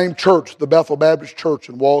to the same church, the Bethel Baptist Church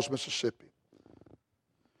in Walls, Mississippi.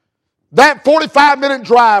 That 45-minute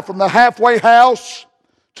drive from the halfway house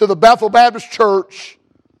to the Bethel Baptist Church,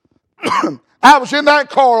 I was in that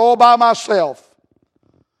car all by myself.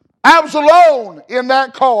 I was alone in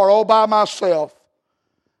that car all by myself.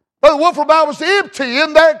 Brother Wolfram, I was empty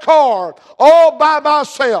in that car all by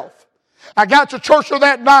myself. I got to church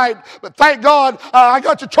that night, but thank God I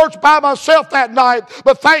got to church by myself that night,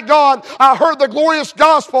 but thank God I heard the glorious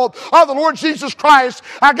gospel of the Lord Jesus Christ.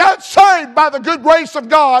 I got saved by the good grace of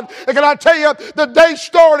God. And can I tell you, the day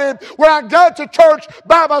started where I got to church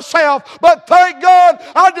by myself, but thank God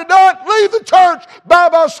I did not leave the church by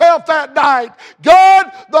myself that night.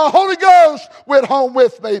 God, the Holy Ghost, went home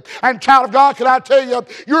with me. And child of God, can I tell you,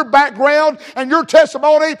 your background and your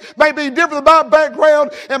testimony may be different than my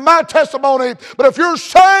background and my testimony. But if you're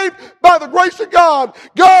saved by the grace of God,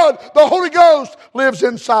 God, the Holy Ghost, lives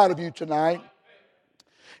inside of you tonight.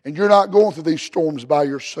 And you're not going through these storms by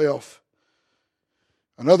yourself.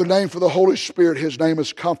 Another name for the Holy Spirit, His name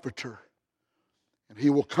is Comforter. And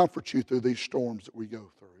He will comfort you through these storms that we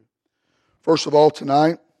go through. First of all,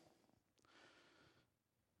 tonight,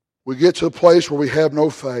 we get to a place where we have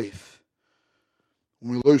no faith.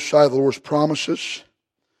 When we lose sight of the Lord's promises,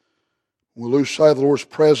 when we lose sight of the Lord's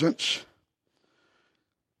presence.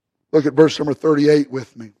 Look at verse number 38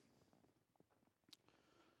 with me.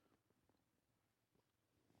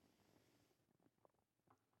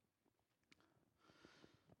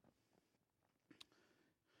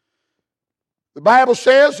 The Bible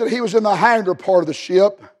says that he was in the hinder part of the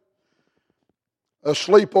ship,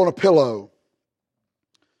 asleep on a pillow.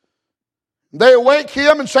 They awake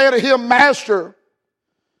him and say unto him, Master,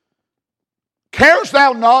 carest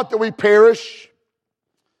thou not that we perish?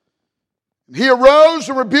 And he arose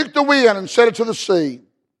and rebuked the wind and said unto the sea,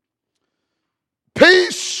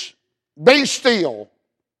 Peace, be still.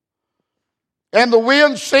 And the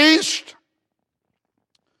wind ceased,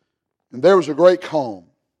 and there was a great calm.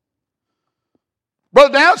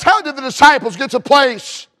 Brother Downs, how did the disciples get to a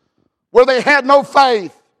place where they had no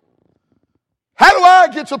faith? How do I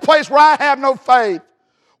get to a place where I have no faith?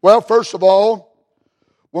 Well, first of all,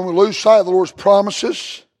 when we lose sight of the Lord's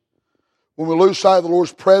promises, when we lose sight of the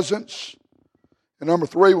Lord's presence, and number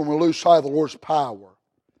three, when we lose sight of the Lord's power.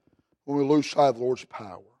 When we lose sight of the Lord's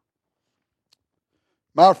power.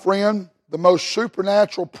 My friend, the most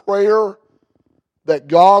supernatural prayer that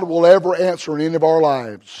God will ever answer in any of our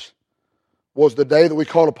lives was the day that we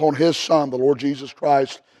called upon His Son, the Lord Jesus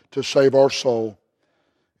Christ, to save our soul.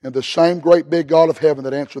 And the same great big God of heaven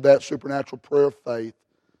that answered that supernatural prayer of faith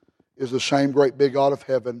is the same great big God of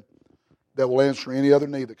heaven that will answer any other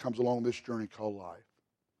need that comes along this journey called life.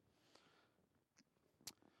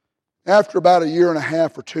 After about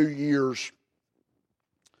 1.5 or 2 years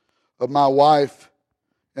of my wife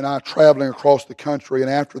and I traveling across the country, and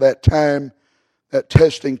after that time, that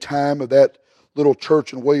testing time of that little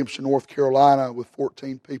church in Williamson, North Carolina with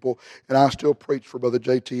 14 people, and I still preach for Brother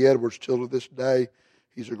J.T. Edwards till to this day.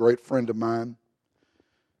 He's a great friend of mine.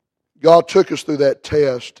 God took us through that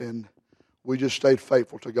test, and we just stayed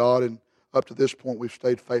faithful to God, and up to this point we've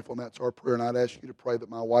stayed faithful, and that's our prayer, and I'd ask you to pray that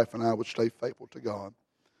my wife and I would stay faithful to God.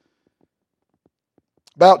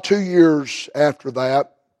 About 2 years after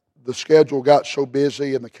that, the schedule got so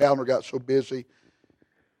busy and the calendar got so busy,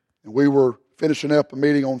 and we were finishing up a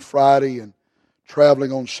meeting on Friday and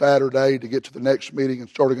traveling on Saturday to get to the next meeting and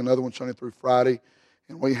starting another one Sunday through Friday.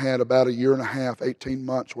 And we had about 1.5 years, 18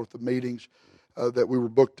 months worth of meetings that we were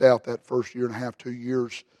booked out that first 1.5 years, 2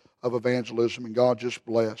 years of evangelism, and God just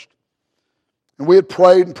blessed. And we had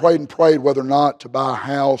prayed and prayed and prayed whether or not to buy a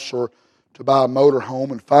house or to buy a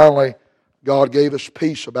motorhome, and finally God gave us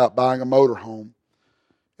peace about buying a motorhome.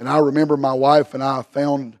 And I remember my wife and I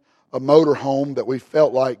found a motorhome that we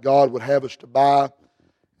felt like God would have us to buy.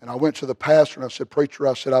 And I went to the pastor and I said, "Preacher,"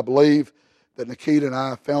 I said, "I believe that Nikita and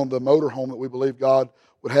I found the motorhome that we believe God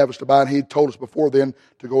would have us to buy." And he told us before then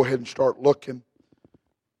to go ahead and start looking.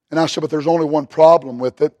 And I said, "But there's only one problem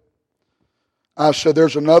with it." I said,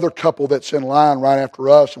 "There's another couple that's in line right after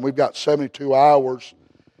us, and we've got 72 hours,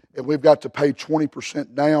 and we've got to pay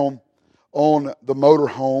 20% down on the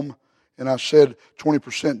motorhome." And I said,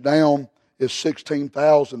 20% down is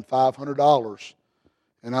 $16,500.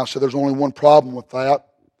 And I said, "There's only one problem with that.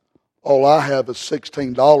 All I have is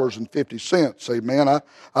 $16.50. Amen. I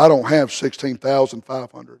don't have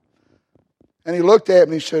 $16,500. And he looked at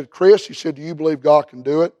me and he said, "Chris," he said, "do you believe God can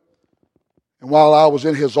do it?" And while I was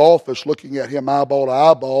in his office looking at him eyeball to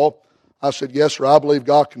eyeball, I said, "Yes, sir, I believe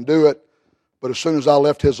God can do it." But as soon as I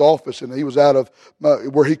left his office and he was out of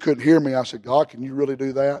where he couldn't hear me, I said, "God, can you really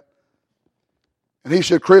do that?" And he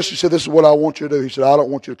said, "Chris," he said, "this is what I want you to do." He said, "I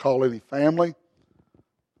don't want you to call any family.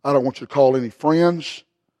 I don't want you to call any friends.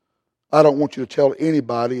 I don't want you to tell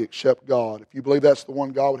anybody except God. If you believe that's the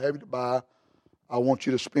one God would have you to buy, I want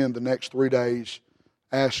you to spend the next 3 days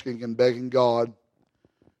asking and begging God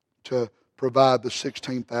to provide the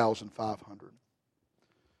 $16,500.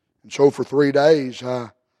 And so for 3 days,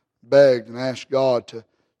 I begged and asked God to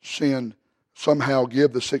somehow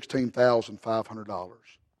give the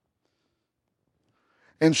 $16,500.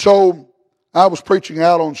 And so I was preaching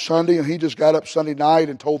out on Sunday, and he just got up Sunday night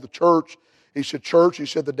and told the church, he said, "Church," he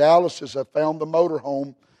said, "the Dallases have found the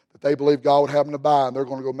motorhome that they believe God would have them to buy, and they're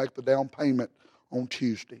going to go make the down payment on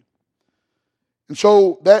Tuesday." And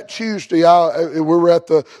so that Tuesday, we were at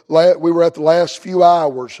the last few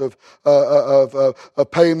hours of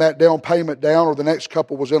paying that down payment down, or the next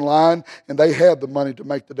couple was in line, and they had the money to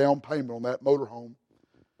make the down payment on that motorhome.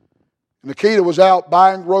 Nikita was out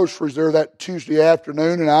buying groceries there that Tuesday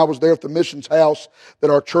afternoon, and I was there at the missions house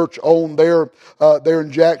that our church owned there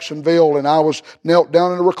in Jacksonville, and I was knelt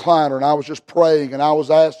down in a recliner, and I was just praying, and I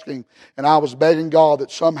was asking, and I was begging God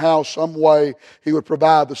that somehow, some way, He would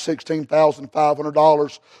provide the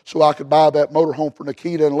 $16,500 so I could buy that motorhome for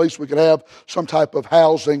Nikita, and at least we could have some type of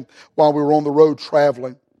housing while we were on the road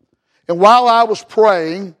traveling. And while I was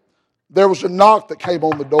praying, there was a knock that came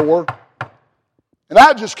on the door. And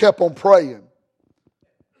I just kept on praying.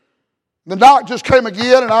 The knock just came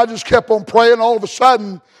again, and I just kept on praying. All of a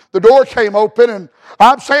sudden, the door came open, and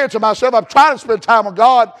I'm saying to myself, I'm trying to spend time with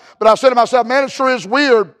God, but I said to myself, "Man, it sure is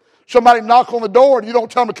weird. Somebody knock on the door, and you don't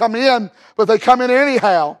tell them to come in, but they come in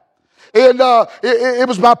anyhow." And it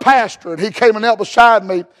was my pastor, and he came and knelt beside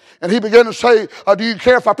me, and he began to say, "Do you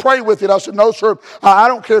care if I pray with you?" And I said, "No, sir, I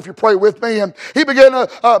don't care if you pray with me." And he began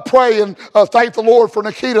to pray and thank the Lord for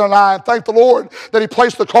Nikita and I, and thank the Lord that He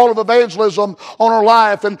placed the call of evangelism on our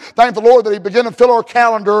life, and thank the Lord that He began to fill our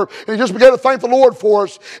calendar, and he just began to thank the Lord for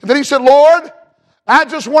us. And then he said, "Lord, I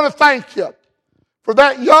just want to thank you for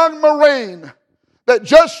that young Marine that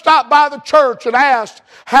just stopped by the church and asked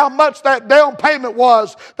how much that down payment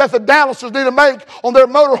was that the Dallases need to make on their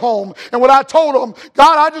motorhome." And when I told him,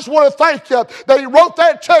 "God, I just want to thank you that He wrote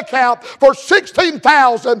that check out for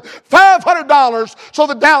 $16,500 so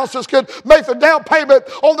the Dallases could make the down payment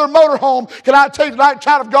on their motorhome." Can I tell you tonight,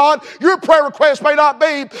 child of God, your prayer request may not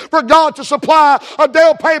be for God to supply a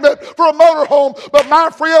down payment for a motorhome, but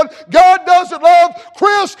my friend, God doesn't love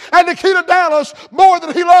Chris and Nikita Dallas more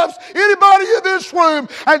than He loves anybody in this this room.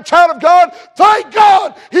 And child of God, thank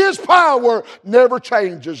God His power never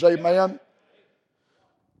changes. Amen.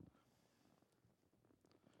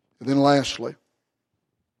 And then lastly,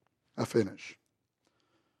 I finish.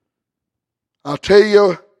 I'll tell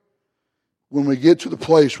you, when we get to the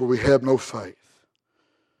place where we have no faith,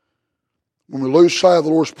 when we lose sight of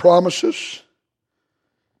the Lord's promises,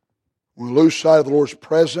 when we lose sight of the Lord's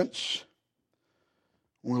presence,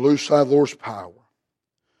 when we lose sight of the Lord's power.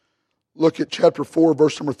 Look at chapter 4,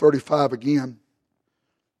 verse number 35 again.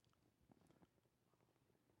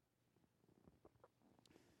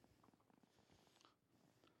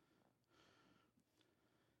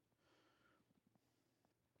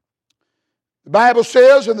 The Bible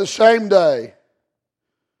says, in the same day,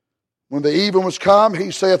 when the even was come,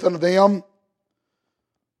 He saith unto them,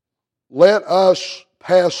 let us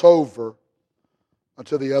pass over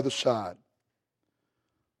unto the other side.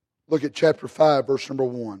 Look at chapter 5, verse number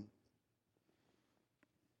 1.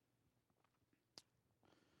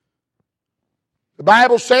 The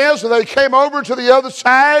Bible says that they came over to the other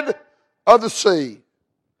side of the sea,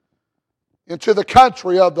 into the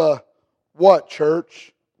country of the what,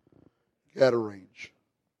 church? Gadarenes.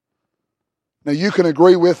 Now you can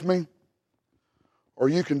agree with me, or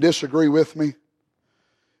you can disagree with me.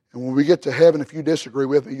 And when we get to heaven, if you disagree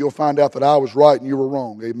with me, you'll find out that I was right and you were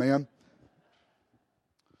wrong. Amen?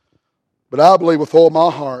 But I believe with all my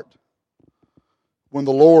heart, when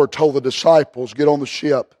the Lord told the disciples, get on the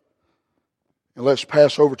ship and let's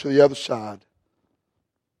pass over to the other side,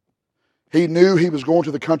 He knew He was going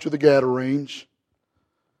to the country of the Gadarenes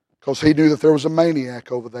because He knew that there was a maniac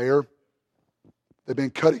over there. They'd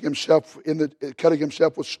been cutting himself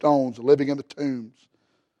with stones and living in the tombs.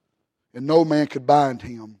 And no man could bind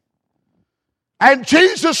him. And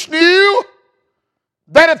Jesus knew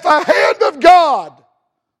that if the hand of God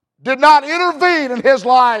did not intervene in his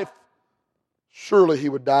life, surely he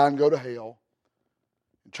would die and go to hell.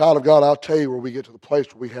 And child of God, I'll tell you, where we get to the place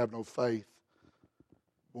where we have no faith,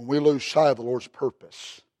 when we lose sight of the Lord's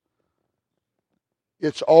purpose,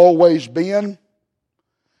 it's always been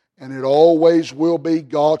and it always will be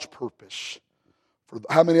God's purpose. For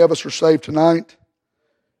how many of us are saved tonight?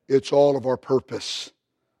 It's all of our purpose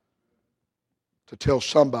to tell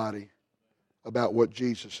somebody about what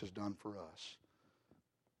Jesus has done for us.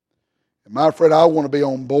 And my friend, I want to be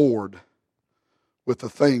on board with the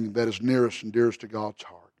thing that is nearest and dearest to God's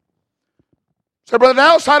heart. Say, Brother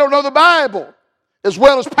Nelson, I don't know the Bible as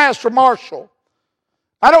well as Pastor Marshall.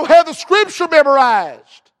 I don't have the Scripture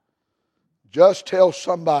memorized. Just tell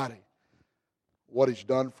somebody what He's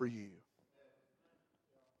done for you.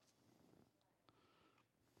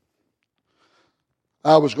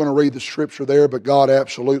 I was going to read the Scripture there, but God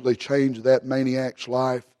absolutely changed that maniac's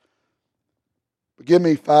life. But give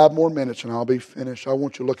me 5 more minutes and I'll be finished. I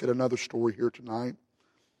want you to look at another story here tonight.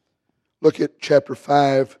 Look at chapter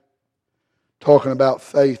 5, talking about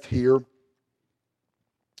faith here.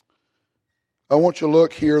 I want you to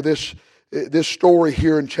look here, this story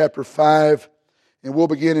here in chapter 5, and we'll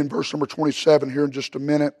begin in verse number 27 here in just a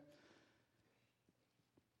minute.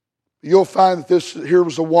 You'll find that here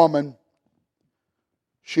was a woman.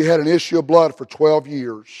 She had an issue of blood for 12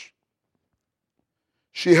 years.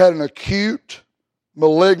 She had an acute,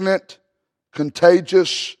 malignant,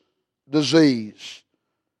 contagious disease,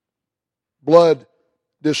 blood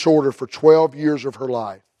disorder for 12 years of her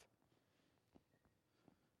life.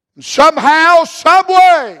 And somehow, some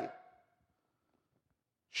way,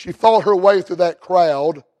 she fought her way through that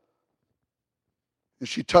crowd and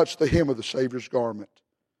she touched the hem of the Savior's garment.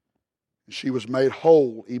 And she was made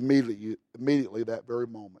whole immediately that very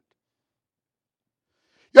moment.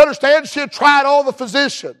 You understand? She had tried all the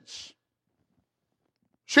physicians.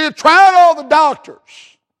 She had tried all the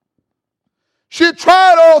doctors. She had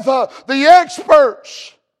tried all the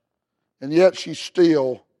experts. And yet she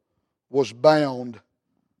still was bound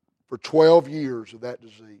for 12 years of that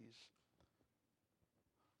disease.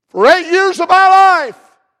 For 8 years of my life,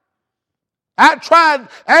 I tried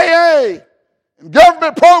AA and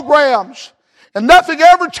government programs, and nothing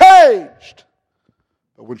ever changed.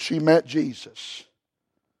 But when she met Jesus,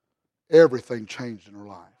 everything changed in her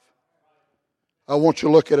life. I want you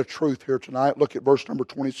to look at a truth here tonight. Look at verse number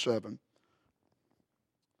 27.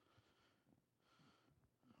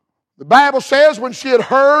 The Bible says when she had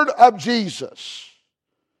heard of Jesus,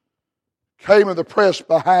 came in the press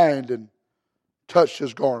behind and touched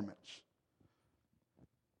His garments.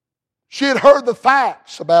 She had heard the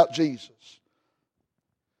facts about Jesus.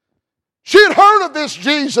 She had heard of this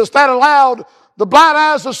Jesus that allowed the blind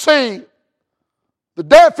eyes to see, the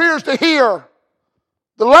deaf ears to hear,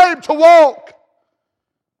 the lame to walk.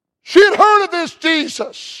 She had heard of this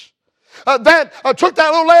Jesus that took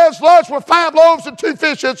that little lad's lunch with 5 loaves and 2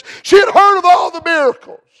 fishes. She had heard of all the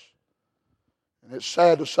miracles. And it's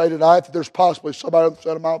sad to say tonight that there's possibly somebody on the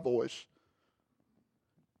side of my voice.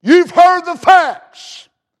 You've heard the facts.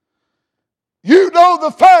 You know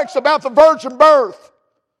the facts about the virgin birth.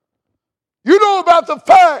 You know about the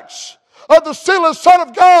facts of the sinless Son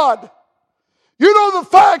of God. You know the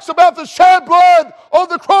facts about the shed blood on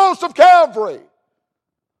the cross of Calvary.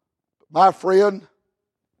 My friend,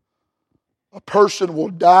 a person will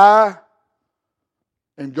die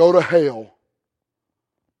and go to hell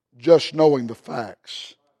just knowing the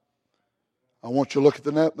facts. I want you to look at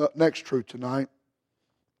the next truth tonight.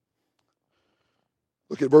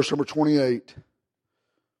 Look at verse number 28.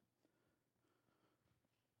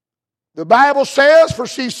 The Bible says, for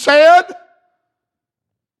she said,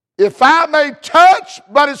 if I may touch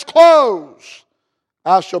but his clothes,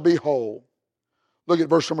 I shall be whole. Look at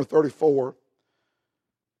verse number 34.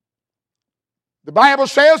 The Bible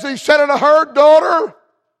says, he said unto her, daughter,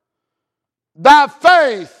 thy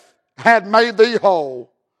faith had made thee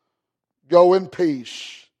whole. Go in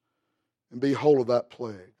peace and be whole of that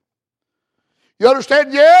plague. You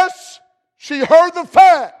understand? Yes, she heard the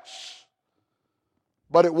facts.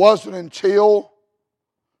 But it wasn't until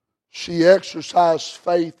she exercised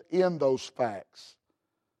faith in those facts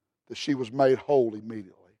that she was made whole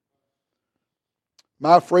immediately.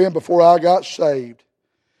 My friend, before I got saved,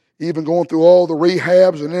 even going through all the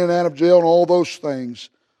rehabs and in and out of jail and all those things,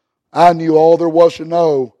 I knew all there was to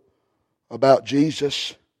know about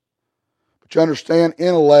Jesus. But you understand,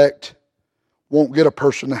 intellect won't get a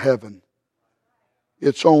person to heaven.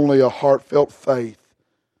 It's only a heartfelt faith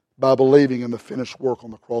by believing in the finished work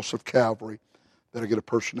on the cross of Calvary that'll get a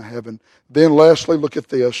person to heaven. Then lastly, look at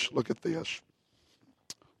this. Look at this.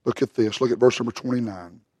 Look at this. Look at verse number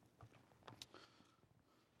 29.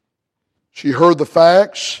 She heard the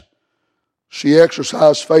facts. She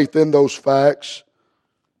exercised faith in those facts.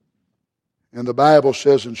 And the Bible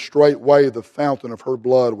says, and straightway the fountain of her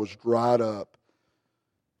blood was dried up.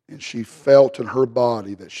 And she felt in her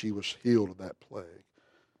body that she was healed of that plague.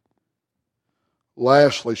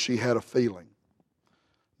 Lastly, she had a feeling.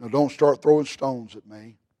 Now don't start throwing stones at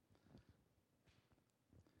me.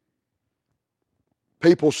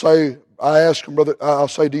 People say, I ask them, brother, I'll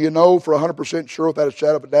say, do you know for 100% sure without a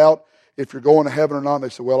shadow of a doubt if you're going to heaven or not? And they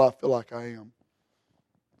say, well, I feel like I am.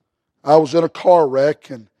 I was in a car wreck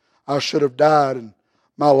and I should have died and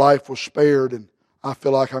my life was spared and I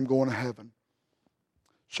feel like I'm going to heaven.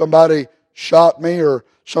 Somebody shot me or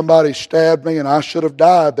somebody stabbed me and I should have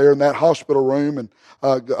died there in that hospital room and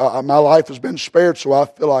my life has been spared, so I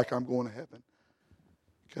feel like I'm going to heaven.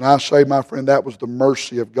 Can I say, my friend, that was the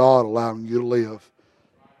mercy of God allowing you to live.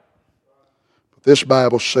 But this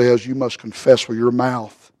Bible says you must confess with your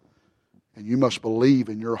mouth and you must believe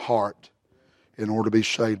in your heart in order to be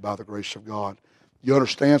saved by the grace of God. You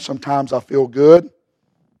understand, sometimes I feel good,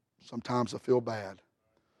 sometimes I feel bad.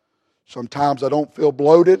 Sometimes I don't feel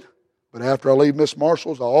bloated, but after I leave Miss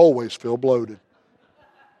Marshall's, I always feel bloated.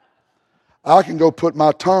 I can go put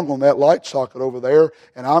my tongue on that light socket over there,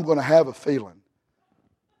 and I'm going to have a feeling.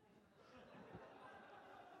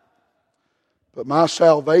 But my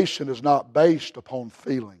salvation is not based upon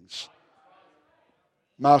feelings.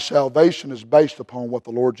 My salvation is based upon what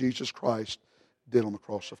the Lord Jesus Christ did on the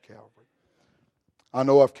cross of Calvary. I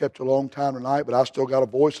know I've kept you a long time tonight, but I still got a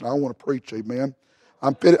voice, and I want to preach, amen.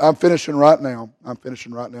 I'm finishing right now.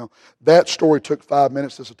 That story took 5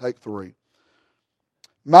 minutes. This will take 3.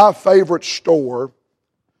 My favorite store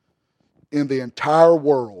in the entire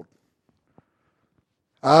world.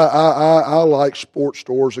 I like sports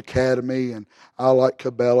stores, Academy, and I like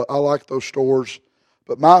Cabela. I like those stores.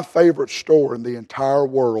 But my favorite store in the entire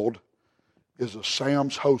world is a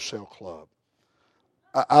Sam's Wholesale Club.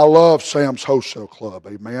 I love Sam's Wholesale Club,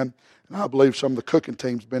 amen. And I believe some of the cooking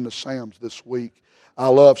team's been to Sam's this week. I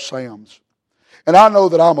love Sam's. And I know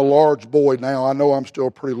that I'm a large boy now. I know I'm still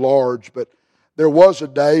pretty large, but there was a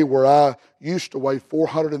day where I used to weigh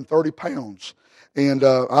 430 pounds. And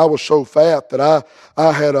I was so fat that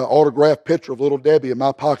I had an autographed picture of Little Debbie in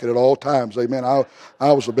my pocket at all times. Amen. I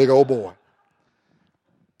was a big old boy.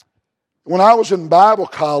 When I was in Bible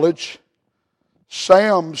college,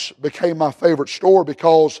 Sam's became my favorite store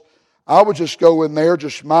because I would just go in there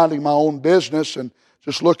just minding my own business and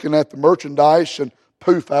just looking at the merchandise, and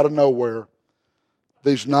poof, out of nowhere,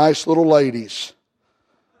 these nice little ladies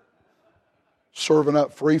serving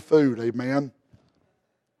up free food, amen.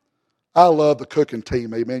 I love the cooking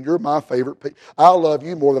team, amen. You're my favorite. I love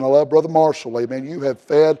you more than I love Brother Marshall, amen. You have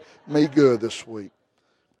fed me good this week.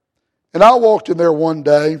 And I walked in there one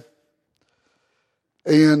day,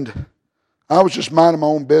 and I was just minding my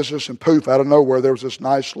own business, and poof, out of nowhere, there was this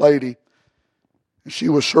nice lady, and she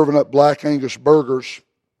was serving up Black Angus burgers,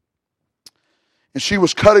 and she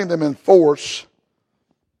was cutting them in fourths.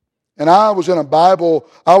 And I was in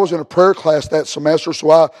a prayer class that semester,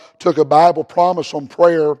 so I took a Bible promise on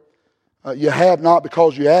prayer. You have not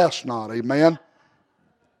because you ask not, amen?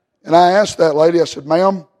 And I asked that lady, I said,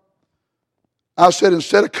 ma'am, I said,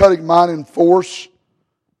 instead of cutting mine in fourths,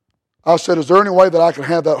 I said, is there any way that I can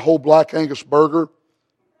have that whole Black Angus burger?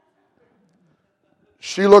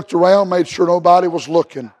 She looked around, made sure nobody was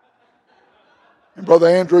looking. And Brother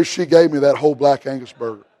Andrew, she gave me that whole Black Angus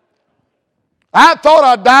burger. I thought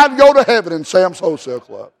I'd die and go to heaven in Sam's Wholesale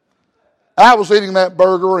Club. I was eating that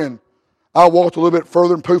burger, and I walked a little bit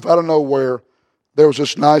further, and poof, out of nowhere, there was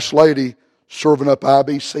this nice lady serving up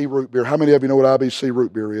IBC root beer. How many of you know what IBC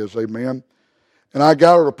root beer is? Amen. And I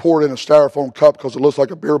got her to pour it in a styrofoam cup because it looks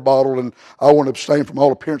like a beer bottle, and I want to abstain from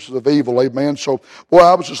all appearances of evil. Amen. So, boy,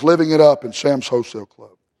 I was just living it up in Sam's Wholesale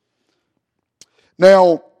Club.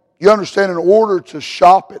 Now, you understand, in order to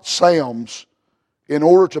shop at Sam's, in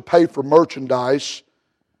order to pay for merchandise,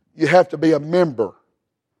 you have to be a member.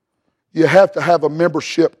 You have to have a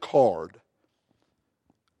membership card.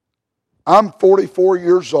 I'm 44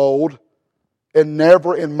 years old, and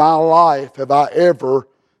never in my life have I ever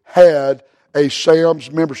had a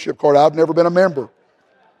Sam's membership card. I've never been a member.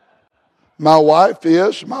 My wife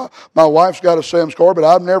is. My wife's got a Sam's card, but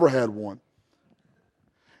I've never had one.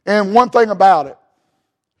 And one thing about it,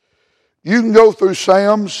 you can go through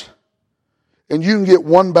Sam's and you can get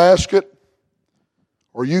one basket,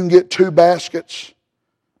 or you can get two baskets,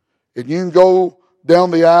 and you can go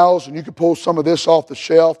down the aisles and you can pull some of this off the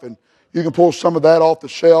shelf, and you can pull some of that off the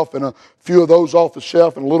shelf, and a few of those off the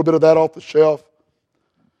shelf, and a little bit of that off the shelf.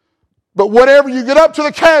 But whenever you get up to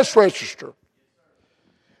the cash register,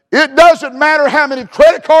 it doesn't matter how many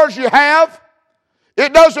credit cards you have.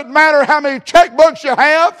 It doesn't matter how many checkbooks you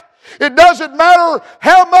have. It doesn't matter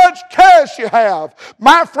how much cash you have.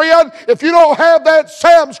 My friend, if you don't have that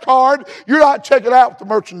Sam's card, you're not checking out the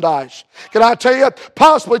merchandise. Can I tell you,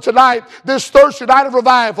 possibly tonight, this Thursday night of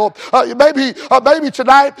revival, maybe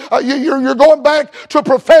tonight you're going back to a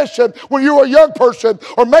profession when you were a young person,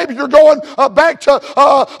 or maybe you're going back to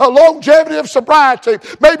a longevity of sobriety.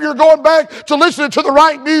 Maybe you're going back to listening to the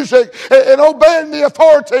right music and obeying the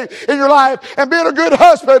authority in your life and being a good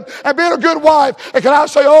husband and being a good wife. And can I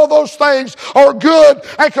say all those things are good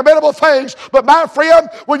and commendable things, but my friend,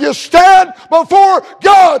 when you stand before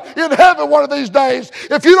God in heaven one of these days,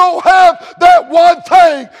 if you don't have that one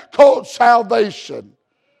thing called salvation,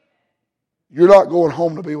 you're not going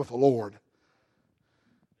home to be with the Lord,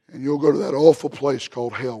 and you'll go to that awful place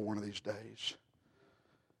called hell one of these days.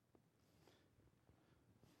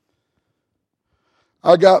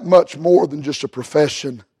 I got much more than just a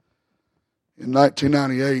profession. In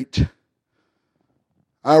 1998,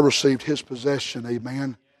 I received His possession,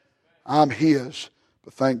 amen. I'm His,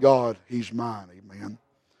 but thank God He's mine, amen.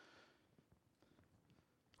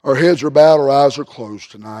 Our heads are bowed, our eyes are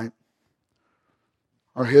closed tonight.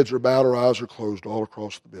 Our heads are bowed, our eyes are closed all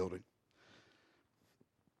across the building.